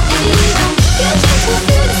tellement évident que j'ai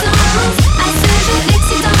trouvé le sens à ce jeu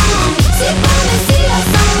excitant. C'est bon et c'est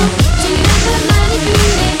ensemble. Tu viens me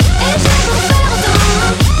manipuler et j'aime en faire autant.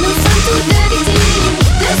 Nous sommes toutes deux victimes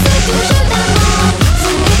de ce doux jeu d'amour.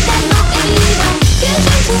 Fou est tellement évident que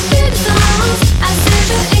j'ai trouvé le sens à ce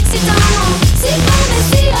jeu excitant. C'est bon et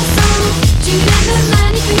c'est ensemble. Tu viens me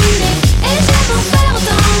manipuler et j'aime en faire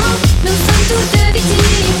autant. Nous sommes toutes deux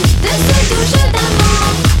victimes de ce doux jeu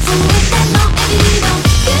d'amour. Fou est tellement évident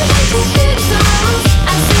que j'ai trouvé le sens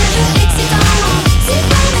à ce jeu excitant. C'est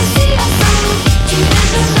bon et c'est ensemble. Tu viens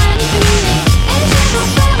me manipuler et j'aime en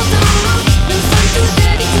faire autant. Nous sommes toutes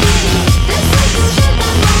deux victimes de ce doux jeu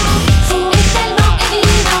d'amour. Fou est tellement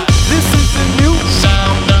évident. This is the new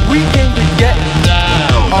sound we came to get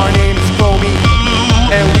down. Our name is Foamy,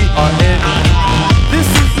 and we are in. This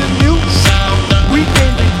is the new sound we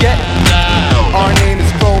came to get down. Our name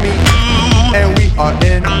is Foamy, and we are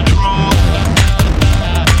in.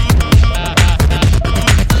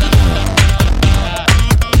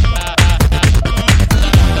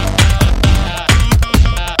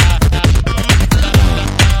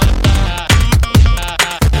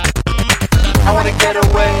 I wanna get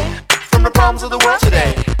away from the problems of the world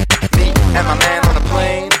today. Me and my man on a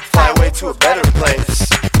plane, fly away to a better place.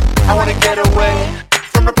 I wanna get away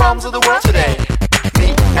from the problems of the world today.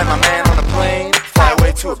 Me and my man on a plane, fly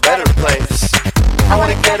away to a better place. I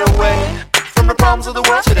wanna get away from the problems of the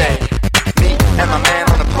world today. Me and my man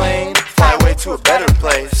on a plane, fly away to a better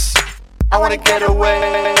place. I wanna get away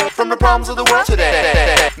from the problems of the world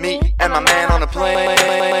today. Me and my man on a plane.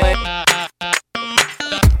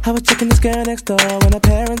 I was checking this girl next door when her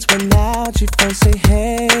parents went out. She phone say,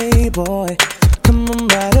 hey boy, come on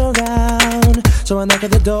right around. So I knocked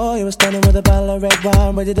at the door, you were standing with a bottle of red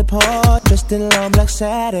wine ready to pour. Dressed in long black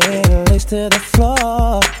satin, lace to the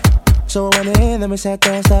floor. So I went in, then we sat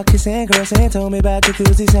down, started kissing, caressing. Told me about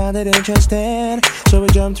jacuzzi, sounded interesting. So we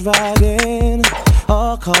jumped right in.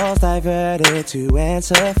 All calls diverted to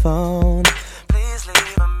answer phone. Please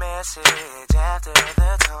leave a message after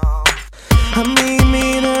the tone. I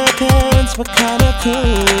mean, her parents were kinda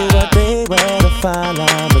cool, but they were the fine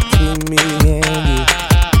line between me and you.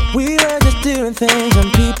 We were just doing things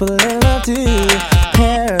and people in love do.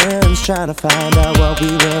 Parents trying to find out what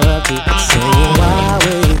we were up to. Saying, why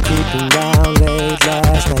were you creeping down late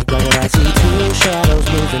last night? Why did I see two shadows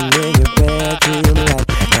moving in your bedroom light?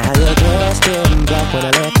 Now you're dressed in black, when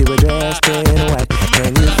I left you were dressed in white.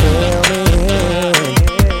 Can you feel me?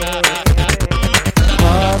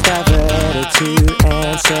 Calls diverted to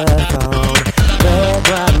answer phone. Red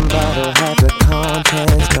wine bottle had the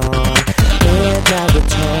contents gone. Midnight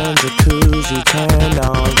return, jacuzzi turned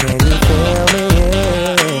on. Can you feel me?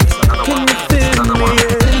 Can you feel me?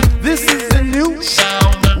 This is the new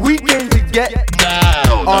we came to get.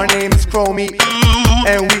 Our name is Chromie,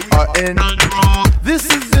 and we are in. This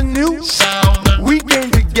is the new we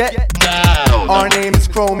came to get. Our name is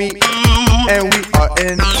Chromie, and we are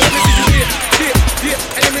in.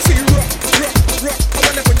 And let me see you rock. I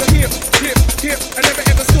wanna put your hip, and never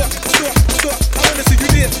ever stop. I wanna see you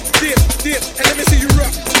dip, and let me see you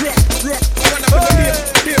rock. I wanna put your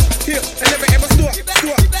hip, and never ever stop.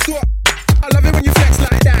 I love it when you flex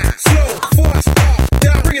like that. Slow, fast, up,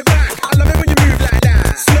 down, bring it back. I love it when you move like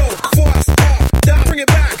that. Slow, fast, up, down, bring it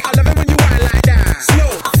back. I love it when you whine like that.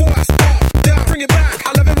 Slow, fast, up, down, bring it back.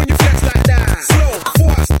 I love it when you flex like that. Slow,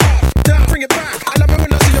 fast, up, down, bring it back. I love it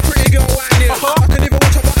when I see a pretty girl whining. I can even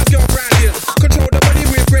watch her.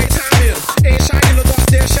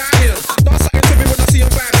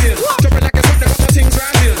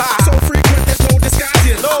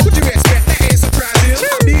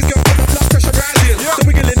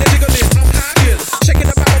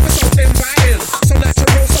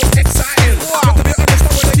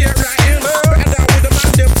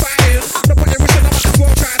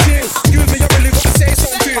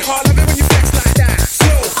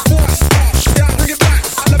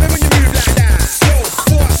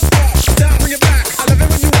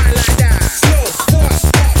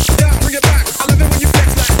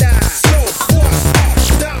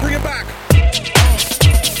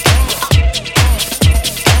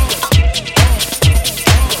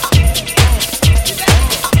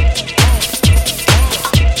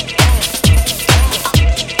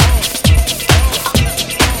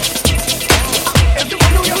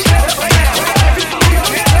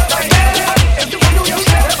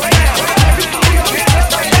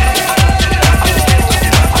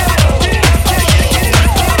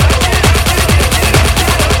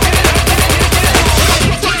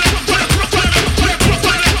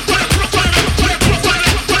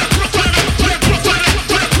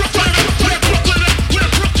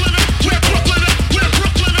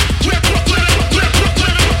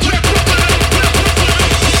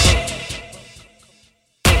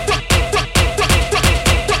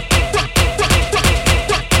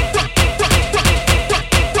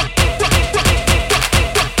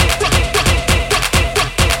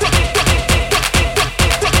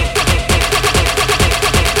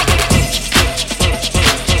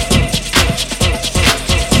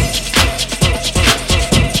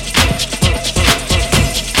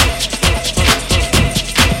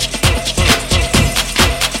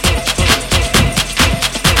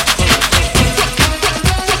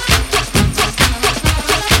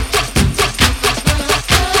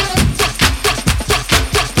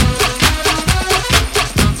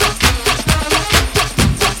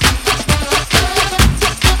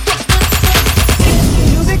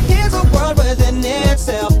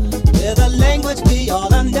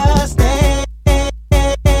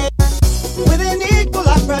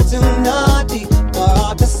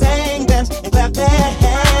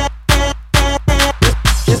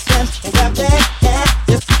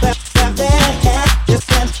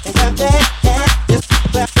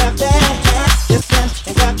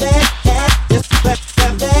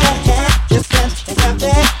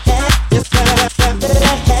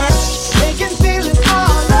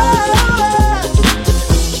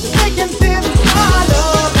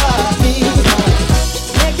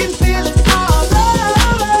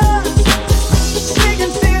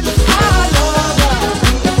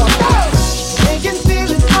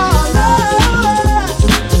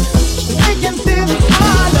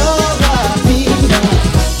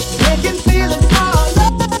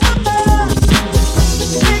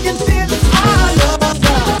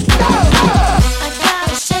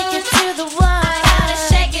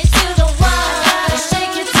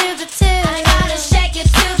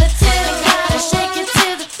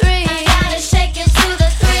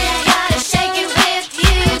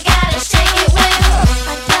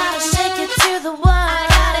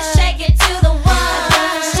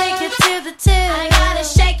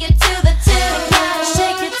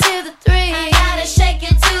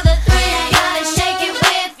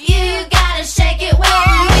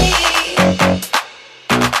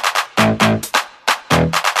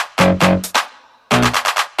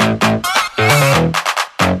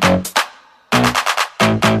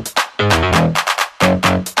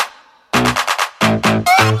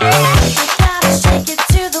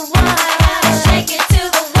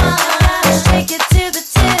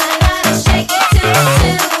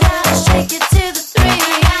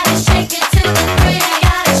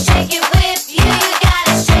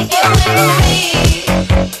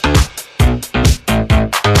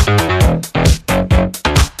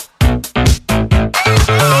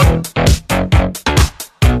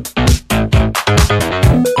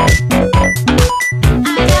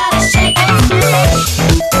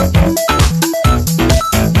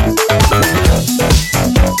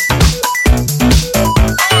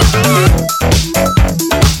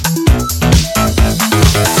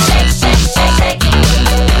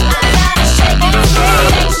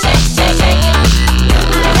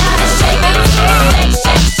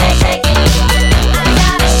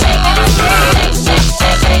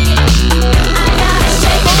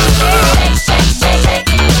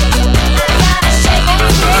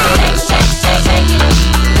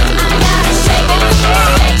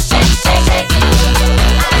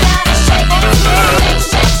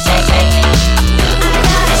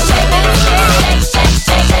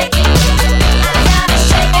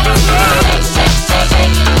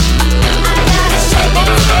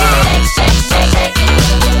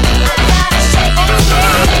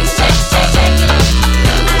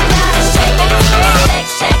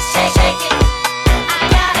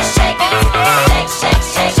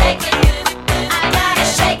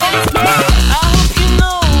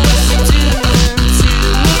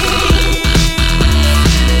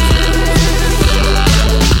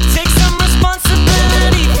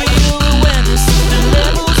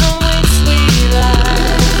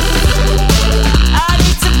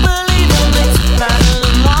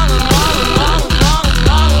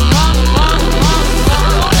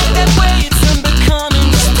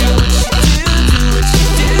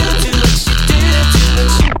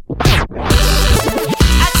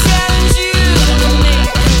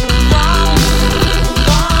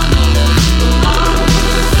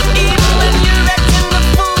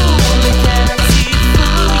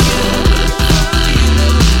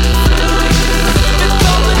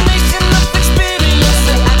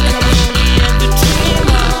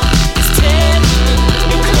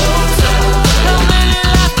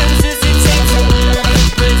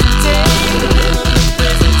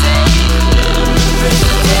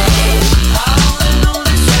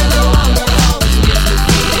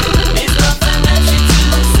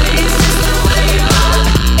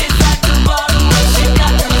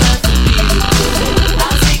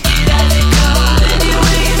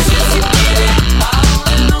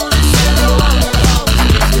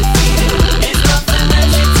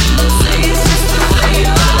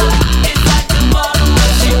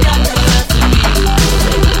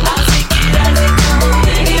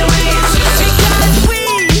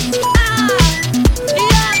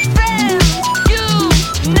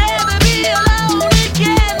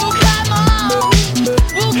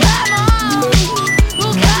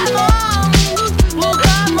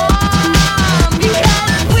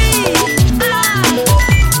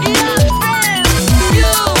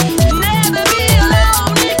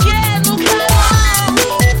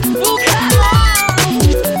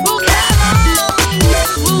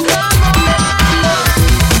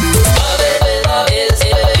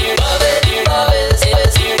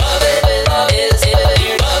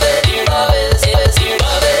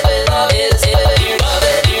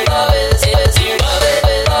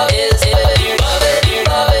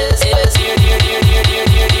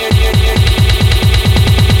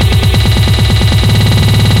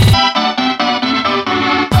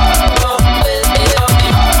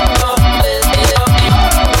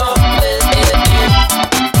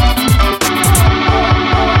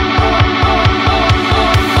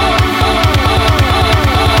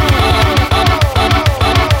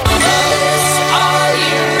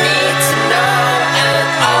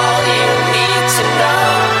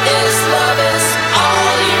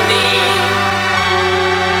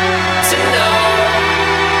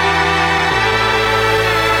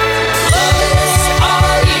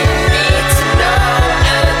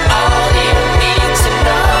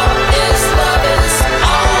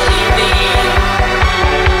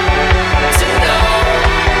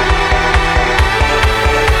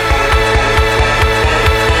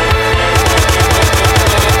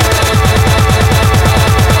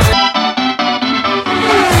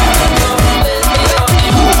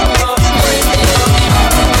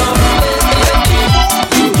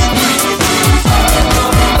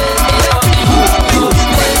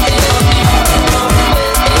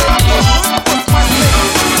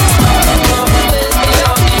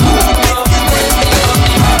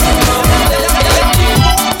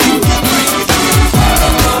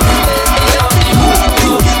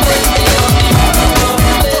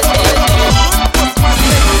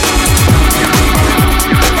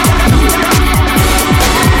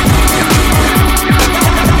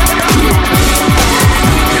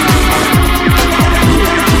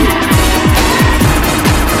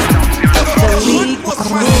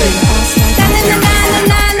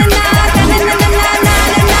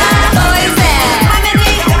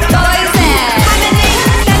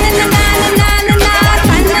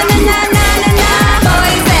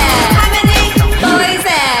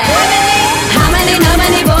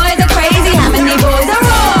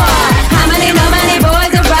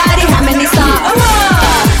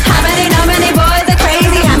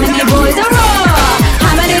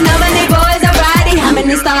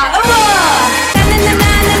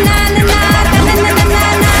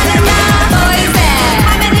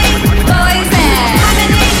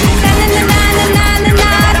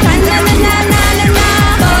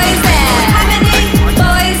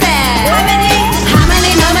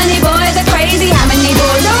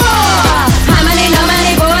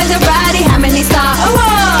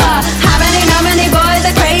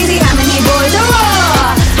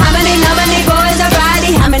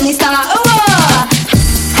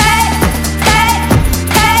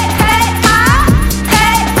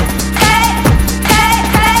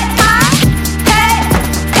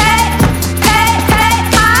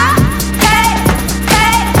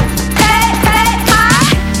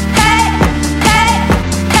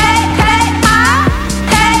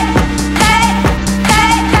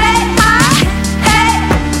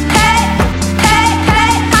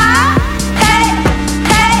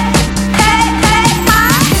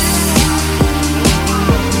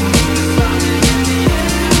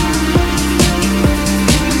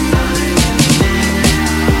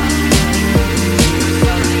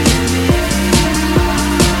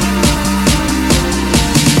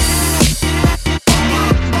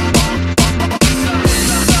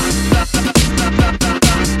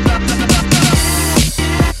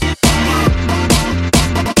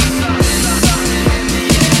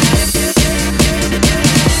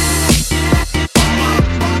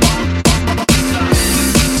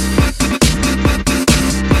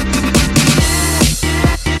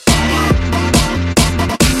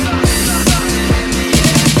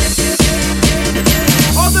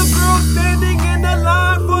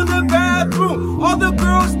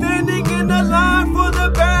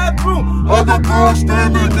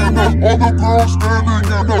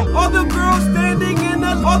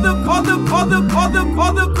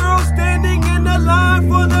 All the girls standing in the line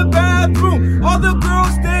for the bathroom. All the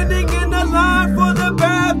girls standing in the line for the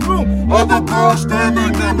bathroom. All the girls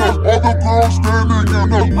standing in the All the girls standing in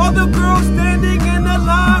the line. All the girls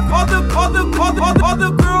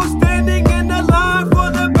standing in the line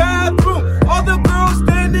for the bathroom. All the girls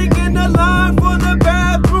standing in the line for the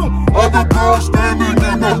bathroom. All the girls standing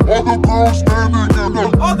in the All the girls standing in the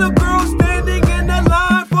All the girls standing in the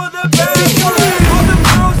line for the bathroom. All the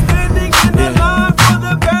girls standing in the line for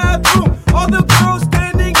the bathroom. All the girls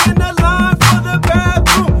standing in the line for the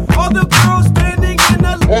bathroom. All the girls standing in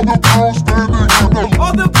the All the girls standing in the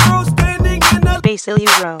All the girls standing in the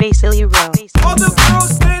Basilio Row. Basilio Row. All the girls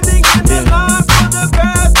standing in the line for the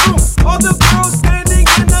bathroom. All the girls standing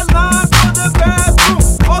in the line for the bathroom.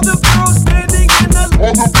 All the girls standing in the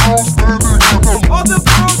All the girls standing in the All the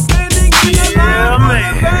girls standing in the line for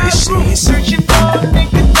the bathroom. You're searching for a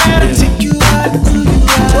nigga that'll take you out and do you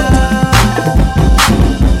right.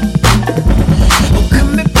 Oh,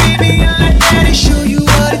 come here, baby, and let daddy show you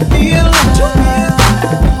what it feels like.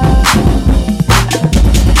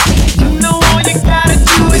 You know all you gotta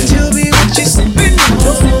do is tell me what you're sipping on.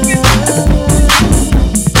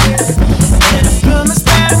 And I promise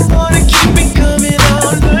that I'm gonna keep it coming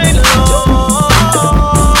all night long.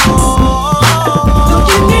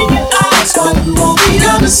 Looking in your eyes, what on the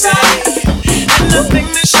other side. And nothing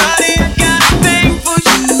to shawty, I got a thing for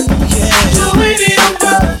you. Yeah, doing it on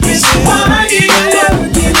purpose. Why did you never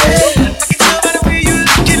give it? I can tell by the way you're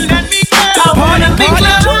looking at me, girl. I wanna be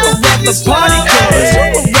close. Let the party go.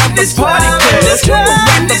 Let this party go.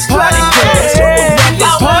 Let this party go. Let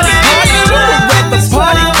this party go. Let this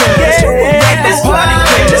party go. Let this party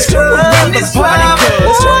go. Let this party go.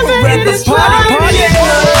 Let this party go.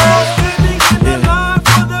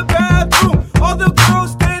 All the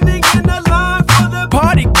girls standing in the line for the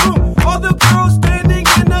party room. All the girls standing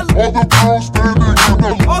in the All the girls standing in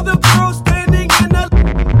the All the girls standing in the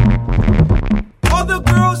All the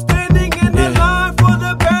girls standing in the line for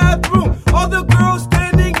the bathroom. All the girls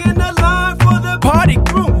standing in the line for the party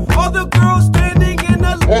room. All the girls standing in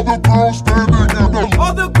the All the girls standing in the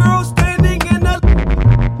All the girls standing in the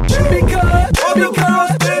Because all the girls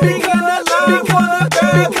standing in the line for the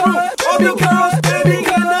bathroom. All the girls standing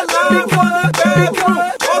in the line for the bathroom.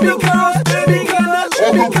 All the girls